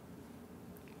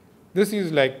This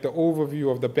is like the overview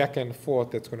of the back and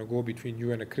forth that's going to go between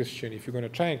you and a Christian if you're going to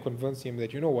try and convince him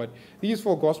that, you know what, these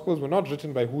 4 Gospels were not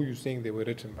written by who you're saying they were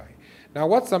written by. Now,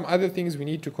 what's some other things we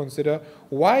need to consider?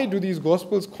 Why do these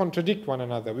Gospels contradict one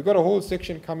another? We've got a whole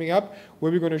section coming up where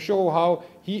we're going to show how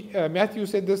Matthew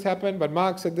said this happened, but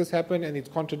Mark said this happened, and it's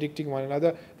contradicting one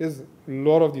another. There's a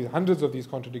lot of these, hundreds of these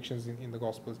contradictions in the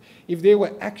Gospels. If they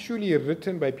were actually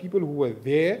written by people who were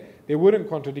there, they wouldn't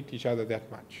contradict each other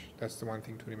that much. That's the one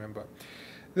thing to remember.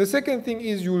 The second thing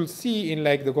is you'll see in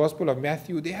like the Gospel of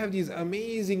Matthew, they have these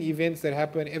amazing events that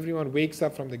happen. Everyone wakes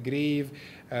up from the grave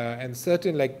and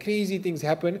certain like crazy things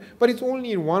happen, but it's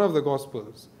only in one of the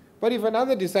Gospels. But if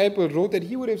another disciple wrote that,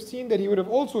 he would have seen that, he would have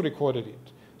also recorded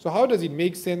it. So how does it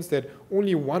make sense that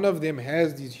only one of them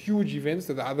has these huge events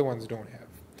that the other ones don't have?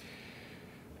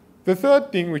 The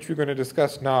third thing which we're going to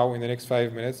discuss now in the next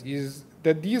 5 minutes is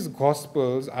that these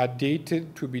Gospels are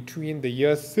dated to between the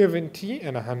year 70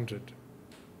 and 100.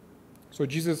 So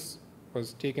Jesus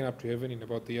was taken up to heaven in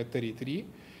about the year 33.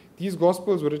 These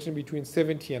Gospels were written between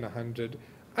 70 and 100.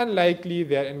 Unlikely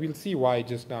that, and we'll see why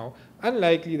just now,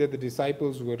 unlikely that the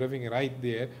disciples who were living right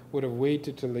there would have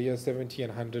waited till the year 70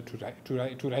 and 100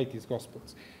 to write these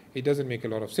Gospels. It doesn't make a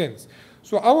lot of sense.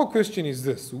 So our question is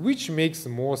this: which makes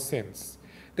more sense?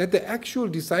 That the actual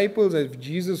disciples of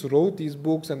Jesus wrote these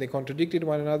books and they contradicted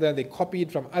one another and they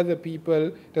copied from other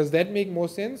people, does that make more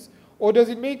sense? Or does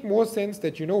it make more sense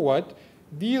that, you know what,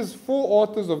 these 4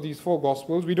 authors of these 4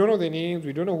 Gospels, we don't know their names,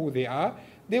 we don't know who they are,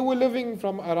 they were living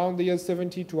from around the year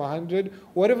 70 to 100.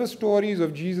 Whatever stories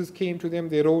of Jesus came to them,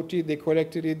 they wrote it, they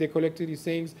collected his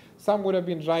sayings. Some would have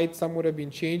been right, some would have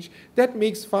been changed. That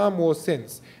makes far more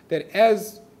sense, that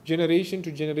as generation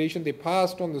to generation they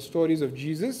passed on the stories of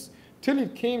Jesus till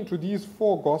it came to these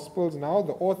 4 Gospels now.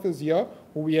 The authors here,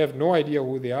 who we have no idea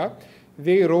who they are,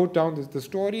 they wrote down the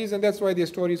stories, and that's why their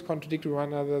stories contradict one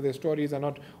another. Their stories are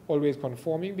not always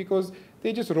conforming because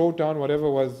they just wrote down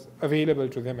whatever was available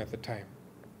to them at the time.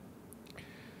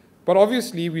 But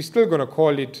obviously, we're still going to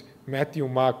call it Matthew,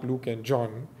 Mark, Luke, and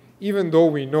John, even though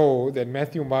we know that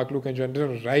Matthew, Mark, Luke, and John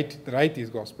didn't write these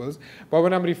Gospels. But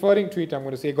when I'm referring to it, I'm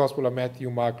going to say Gospel of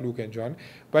Matthew, Mark, Luke, and John.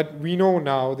 But we know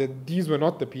now that these were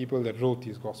not the people that wrote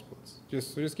these Gospels.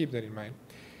 Just keep that in mind.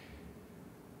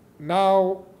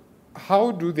 Now,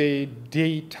 how do they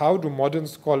date, how do modern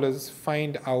scholars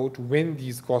find out when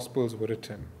these Gospels were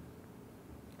written?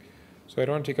 So I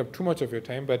don't want to take up too much of your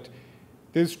time, but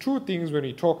there's 2 things when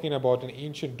we're talking about an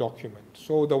ancient document.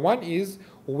 So the one is,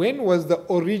 when was the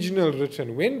original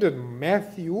written? When did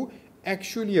Matthew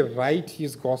actually write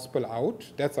his Gospel out?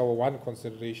 That's our one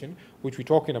consideration, which we're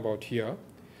talking about here.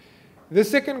 The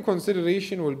second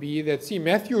consideration will be that, see,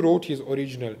 Matthew wrote his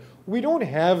original. We don't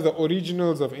have the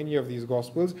originals of any of these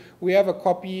Gospels. We have a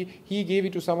copy. He gave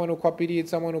it to someone who copied it,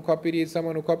 someone who copied it,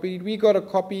 someone who copied it. We got a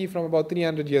copy from about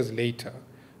 300 years later.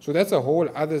 So that's a whole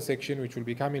other section which will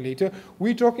be coming later.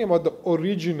 We're talking about the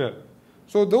original.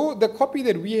 So though the copy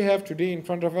that we have today in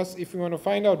front of us, if you want to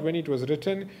find out when it was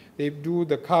written, they do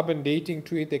the carbon dating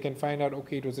to it. They can find out,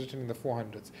 okay, it was written in the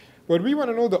 400s. But we want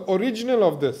to know the original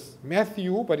of this.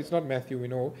 Matthew, but it's not Matthew, we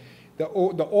know. The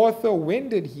author, when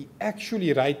did he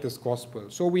actually write this Gospel?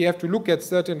 So we have to look at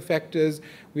certain factors.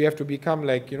 We have to become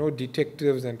like,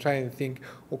 detectives and try and think,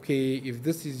 okay, if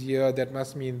this is here, that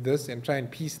must mean this, and try and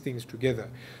piece things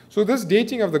together. So this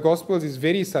dating of the Gospels is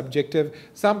very subjective.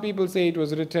 Some people say it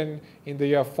was written in the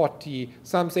year 40.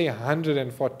 Some say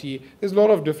 140. There's a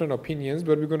lot of different opinions,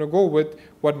 but we're going to go with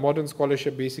what modern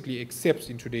scholarship basically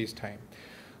accepts in today's time.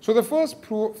 So the first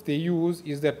proof they use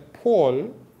is that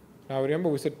Paul, now remember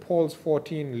we said Paul's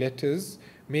 14 letters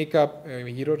make up,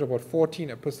 he wrote about 14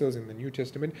 epistles in the New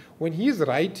Testament. When he's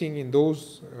writing in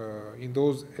those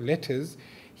letters,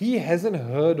 he hasn't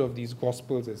heard of these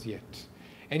Gospels as yet.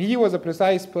 And he was a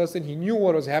precise person. He knew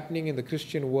what was happening in the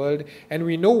Christian world. And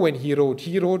we know when he wrote.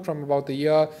 He wrote from about the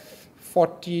year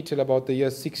 40 till about the year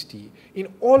 60.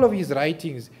 In all of his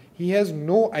writings, he has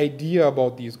no idea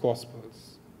about these Gospels.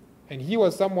 And he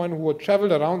was someone who had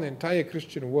traveled around the entire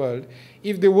Christian world.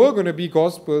 If there were going to be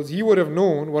Gospels, he would have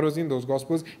known what was in those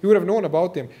Gospels. He would have known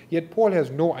about them. Yet Paul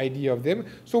has no idea of them.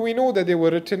 So we know that they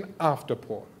were written after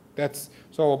Paul.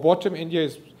 So our bottom end here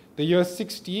is the year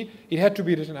 60. It had to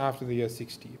be written after the year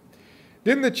 60.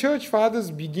 Then the church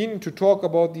fathers begin to talk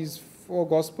about these 4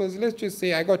 Gospels. Let's just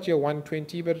say I got here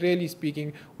 120, but really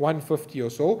speaking 150 or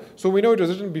so. So we know it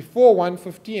was written before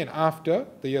 150 and after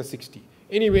the year 60.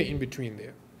 Anywhere in between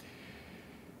there.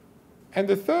 And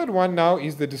the third one now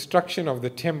is the destruction of the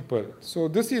temple. So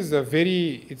this is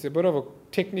it's a bit of a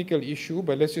technical issue,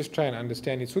 but let's just try and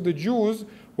understand it. So the Jews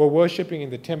were worshipping in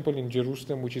the temple in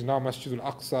Jerusalem, which is now Masjid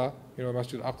al-Aqsa,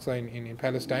 Masjid al-Aqsa in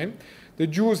Palestine. The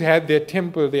Jews had their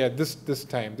temple there this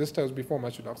time. This time was before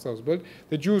Masjid al-Aqsa was built.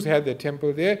 The Jews had their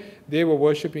temple there. They were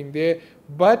worshipping there,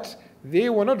 but they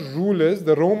were not rulers.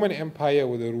 The Roman Empire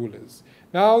were the rulers.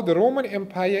 Now, the Roman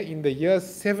Empire in the year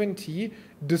 70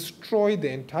 destroyed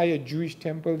the entire Jewish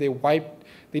temple.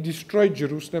 They destroyed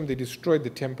Jerusalem. They destroyed the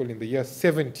temple in the year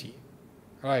 70.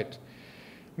 Right.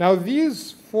 Now, or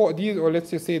let's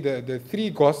just say the three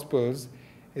Gospels,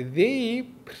 they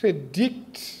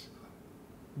predict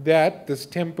that this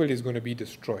temple is going to be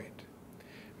destroyed.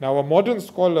 Now, a modern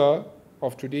scholar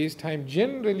of today's time,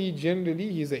 generally,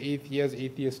 he has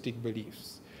atheistic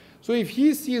beliefs. So if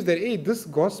he sees that, hey, this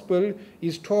Gospel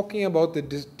is talking about the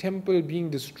temple being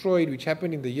destroyed, which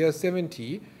happened in the year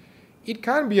 70, it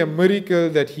can't be a miracle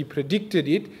that he predicted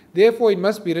it, therefore it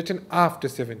must be written after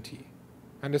 70.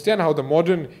 Understand how the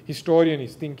modern historian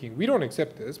is thinking. We don't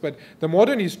accept this, but the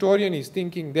modern historian is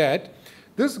thinking that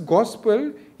this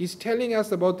Gospel is telling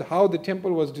us about how the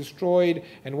temple was destroyed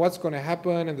and what's going to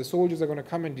happen, and the soldiers are going to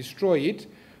come and destroy it.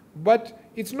 But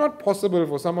it's not possible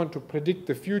for someone to predict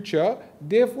the future.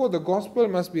 Therefore, the Gospel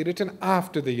must be written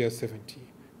after the year 70.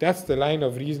 That's the line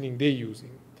of reasoning they're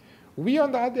using. We,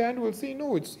 on the other hand, will say,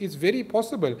 no, it's very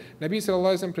possible. Nabi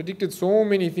Sallallahu Alaihi Wasallam predicted so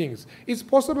many things. It's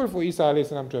possible for Isa Alayhi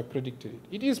Salam to have predicted it.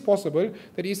 It is possible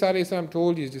that Isa Alayhi Salam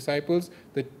told his disciples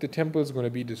that the temple is going to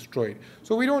be destroyed.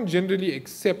 So we don't generally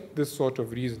accept this sort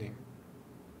of reasoning.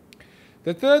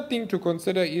 The third thing to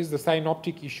consider is the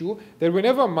synoptic issue, that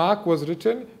whenever Mark was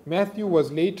written, Matthew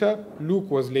was later, Luke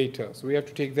was later. So we have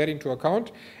to take that into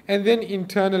account. And then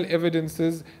internal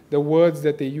evidences, the words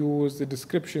that they use, the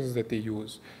descriptions that they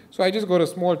use. So I just got a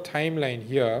small timeline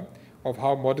here of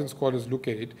how modern scholars look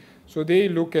at it. So they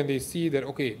look and they see that,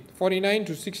 okay, 49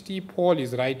 to 60, Paul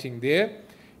is writing there.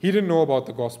 He didn't know about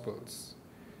the Gospels.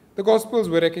 The Gospels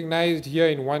were recognized here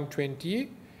in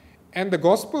 120. And the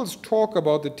Gospels talk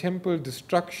about the temple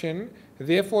destruction,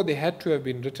 therefore they had to have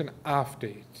been written after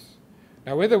it.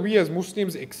 Now, whether we as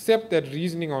Muslims accept that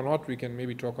reasoning or not, we can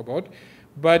maybe talk about.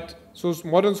 But so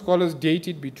modern scholars date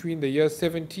it between the year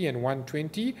 70 and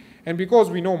 120. And because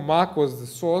we know Mark was the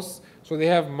source, so they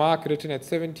have Mark written at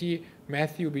 70,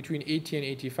 Matthew between 80 and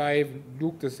 85,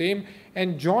 Luke the same.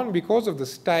 And John, because of the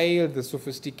style, the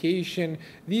sophistication,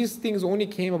 these things only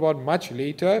came about much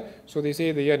later. So they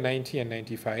say the year 90 and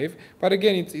 95. But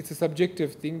again, it's a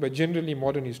subjective thing, but generally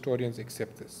modern historians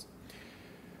accept this.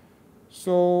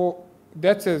 So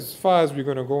that's as far as we're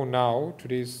going to go now.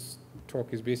 Today's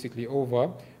talk is basically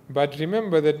over. But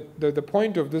remember that the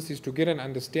point of this is to get an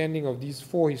understanding of these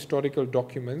four historical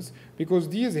documents, because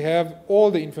these have all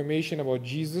the information about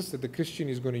Jesus that the Christian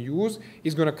is going to use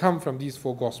is going to come from these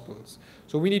four Gospels.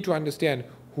 So we need to understand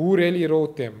who really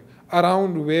wrote them,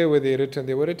 around where were they written.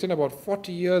 They were written about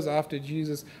 40 years after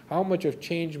Jesus. How much of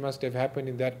change must have happened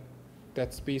in that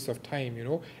space of time,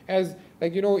 as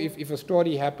like, if a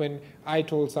story happened, I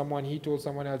told someone, he told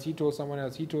someone else, he told someone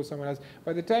else, he told someone else.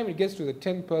 By the time it gets to the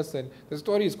 10th person, the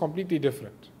story is completely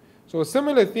different. So a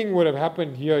similar thing would have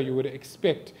happened here. You would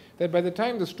expect that by the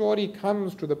time the story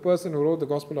comes to the person who wrote the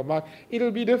Gospel of Mark,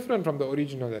 it'll be different from the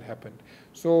original that happened.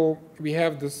 So we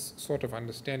have this sort of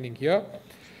understanding here.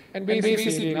 And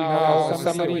basically now a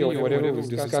summary of whatever we've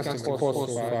discussed in the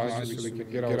course so far, just so we can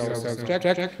get ourselves on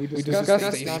track. We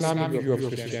discussed the Islamic view of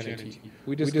Christianity.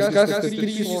 We discussed the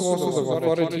three sources of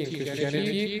authority in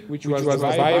Christianity, which was the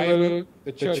Bible,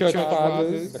 the Church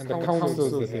Fathers, and the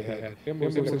councils that they had.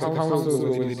 Remember the councils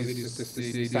where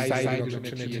they decided on the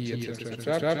Trinity,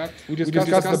 etc. We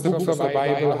discussed the books of the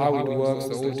Bible, how it works,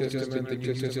 the Old Testament, the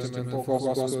New Testament, the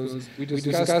four Gospels. We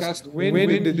discussed when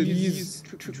did these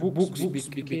books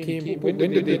became, when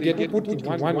did they get put into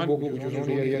one book, which was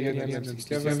only here in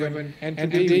 1967, and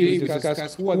today we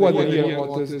discussed who are the real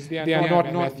authors. They are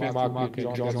not Matthew, Mark, Luke,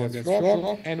 and John, that's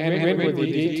sure. And when were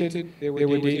they dated? They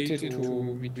were dated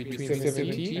to between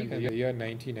 70 and the year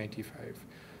 1995.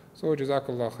 So,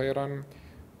 Jazakallah khairan.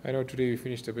 I know today we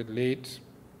finished a bit late.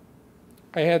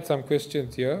 I had some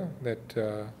questions here that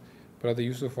Brother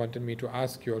Yusuf wanted me to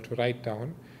ask you all to write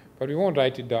down, but we won't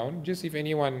write it down. Just if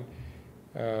anyone...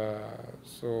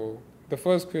 so the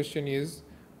first question is,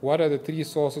 what are the three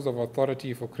sources of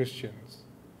authority for Christians?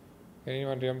 Can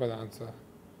anyone remember the answer?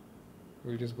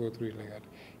 We'll just go through it like that.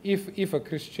 If a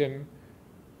Christian,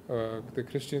 the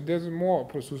Christian, there's more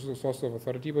sources of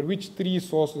authority, but which three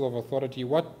sources of authority,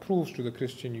 what proofs do the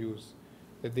Christian use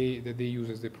that they use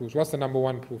as their proofs? What's the number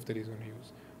one proof that he's going to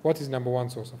use? What is number one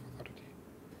source of authority?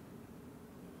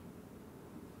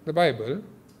 The Bible,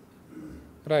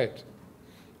 right?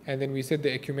 and then we said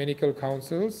the ecumenical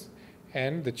councils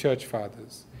and the church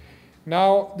fathers.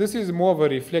 Now, this is more of a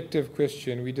reflective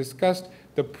question. We discussed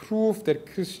the proof that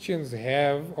Christians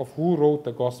have of who wrote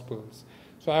the Gospels.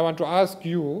 So I want to ask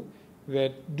you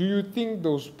that, do you think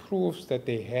those proofs that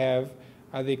they have,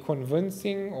 are they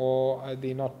convincing, or are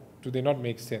they not? Do they not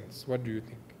make sense? What do you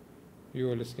think? You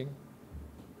are listening?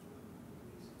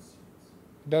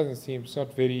 It doesn't seem, it's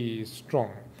not very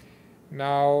strong.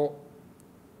 Now,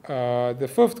 the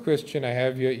fifth question I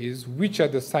have here is, which are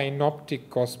the synoptic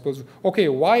gospels? Okay,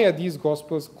 why are these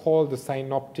gospels called the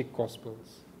synoptic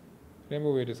gospels?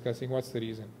 Remember we were discussing what's the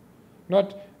reason?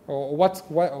 Not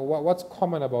what's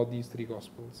common about these three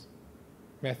gospels?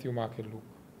 Matthew, Mark, and Luke.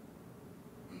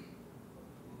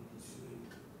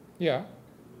 Yeah.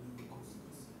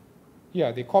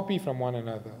 Yeah, they copy from one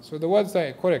another. So the words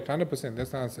are correct, 100%, that's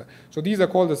the answer. So these are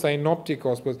called the synoptic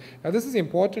gospels. Now this is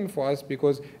important for us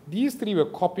because these three were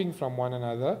copying from one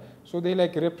another, so they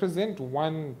like represent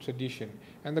one tradition.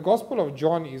 And the Gospel of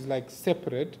John is like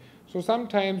separate. So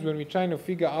sometimes when we're trying to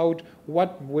figure out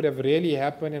what would have really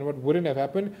happened and what wouldn't have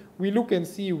happened, we look and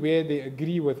see where they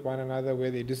agree with one another,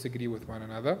 where they disagree with one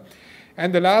another.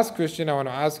 And the last question I want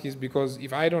to ask is, because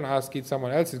if I don't ask it,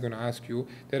 someone else is going to ask you,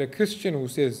 that a Christian who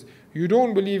says, you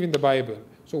don't believe in the Bible,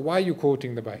 so why are you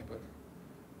quoting the Bible?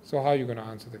 So how are you going to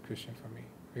answer that question for me?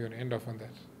 We're going to end off on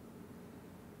that.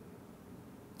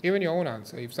 Even your own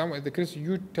answer. If the Christian,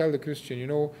 you tell the Christian, you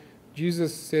know,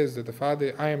 Jesus says that the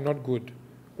Father, I am not good,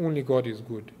 only God is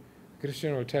good. The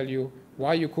Christian will tell you, why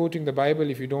are you quoting the Bible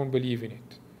if you don't believe in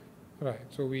it? Right.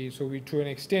 So we to an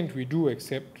extent we do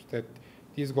accept that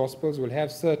these gospels will have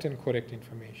certain correct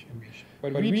information.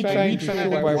 But we try to show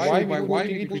why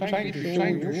we trying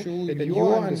to show that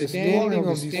your understanding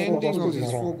of these four gospels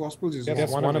is wrong.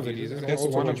 That's one of the reasons. That's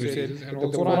one of the reasons. And the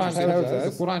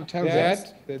Quran tells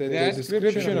us that the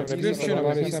description of Nabi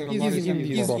Sallallahu Alaihi Wasallam is in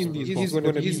these gospels. Is going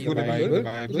to be in the Bible.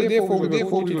 So therefore we will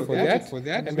quote it for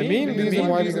that. And the main reason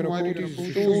why we're going to quote it is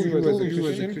to show you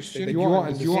as a Christian that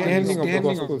your understanding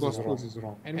of the gospels is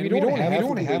wrong. And we don't have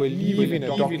to believe in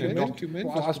a document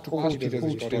for us to quote it as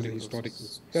historical.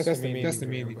 That's the main thing.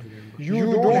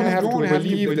 You don't have to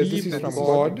believe that this is from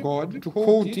God to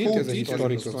quote it as a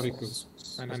historical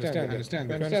source. Understand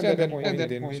that point,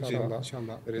 then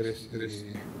inshallah, the rest.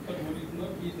 But would it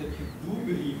not be that you do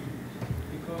believe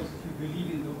because you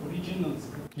believe in the original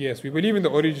script? Yes, we believe in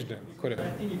the original, correct.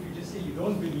 I think if you just say you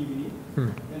don't believe in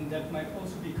it, then that might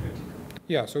also be critical.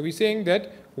 Yeah, so we're saying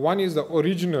that one is the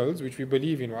originals, which we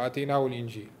believe in, وَآتَيْنَاهُ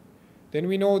الْإِنْجِيلَ. Then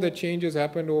we know that changes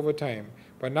happened over time.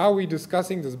 But now we're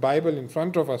discussing this Bible in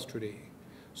front of us today.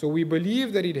 So we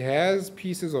believe that it has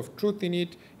pieces of truth in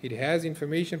it. It has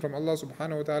information from Allah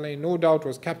subhanahu wa ta'ala, and no doubt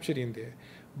was captured in there.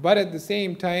 But at the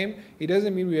same time, it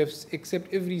doesn't mean we have to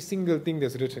accept every single thing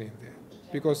that's written in there,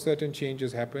 because certain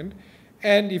changes happened.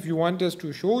 And if you want us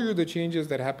to show you the changes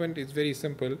that happened, it's very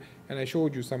simple. And I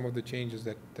showed you some of the changes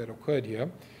that occurred here.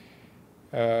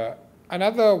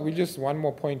 Just one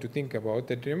more point to think about,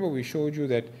 that remember we showed you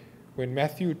that when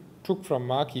Matthew took from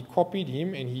Mark, he copied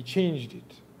him and he changed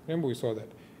it. Remember we saw that.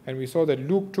 And we saw that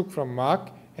Luke took from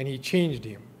Mark and he changed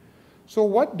him. So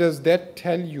what does that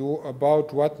tell you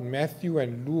about what Matthew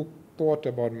and Luke thought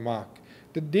about Mark?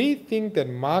 Did they think that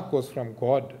Mark was from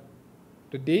God?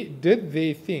 Did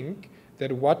they think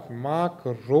that what Mark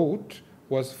wrote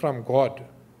was from God?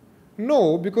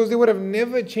 No, because they would have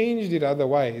never changed it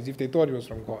otherwise if they thought it was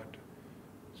from God.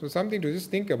 So something to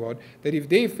just think about, that if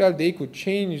they felt they could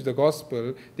change the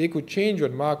gospel, they could change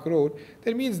what Mark wrote,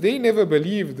 that means they never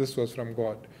believed this was from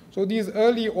God. So these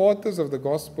early authors of the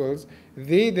gospels,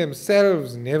 they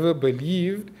themselves never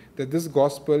believed that this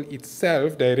gospel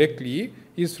itself directly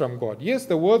is from God. Yes,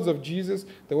 the words of Jesus,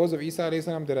 the words of Isa alayhi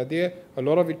salam that are there, a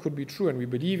lot of it could be true, and we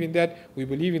believe in that. We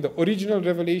believe in the original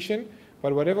revelation,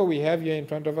 but whatever we have here in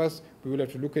front of us, we will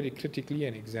have to look at it critically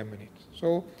and examine it.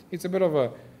 So it's a bit of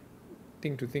a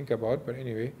thing to think about, but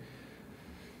anyway.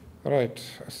 All right.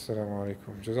 Assalamu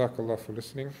alaikum. Jazakallah for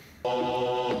listening.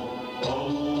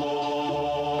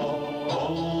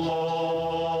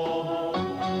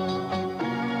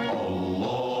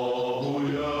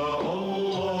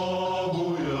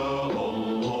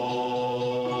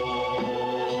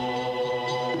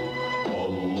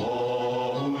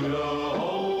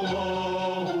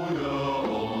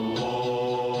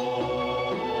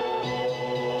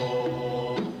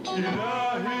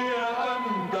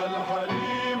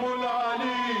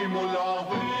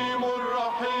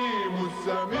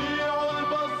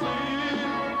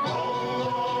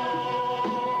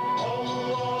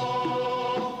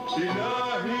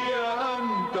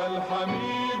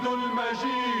 الحميد المجيد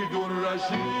المجيد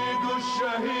الرشيد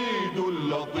الشهيد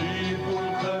اللطيف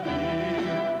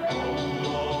الخبير.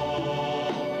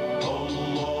 الله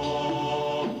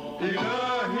الله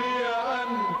إلهي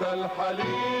أنت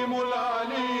الحليم العليم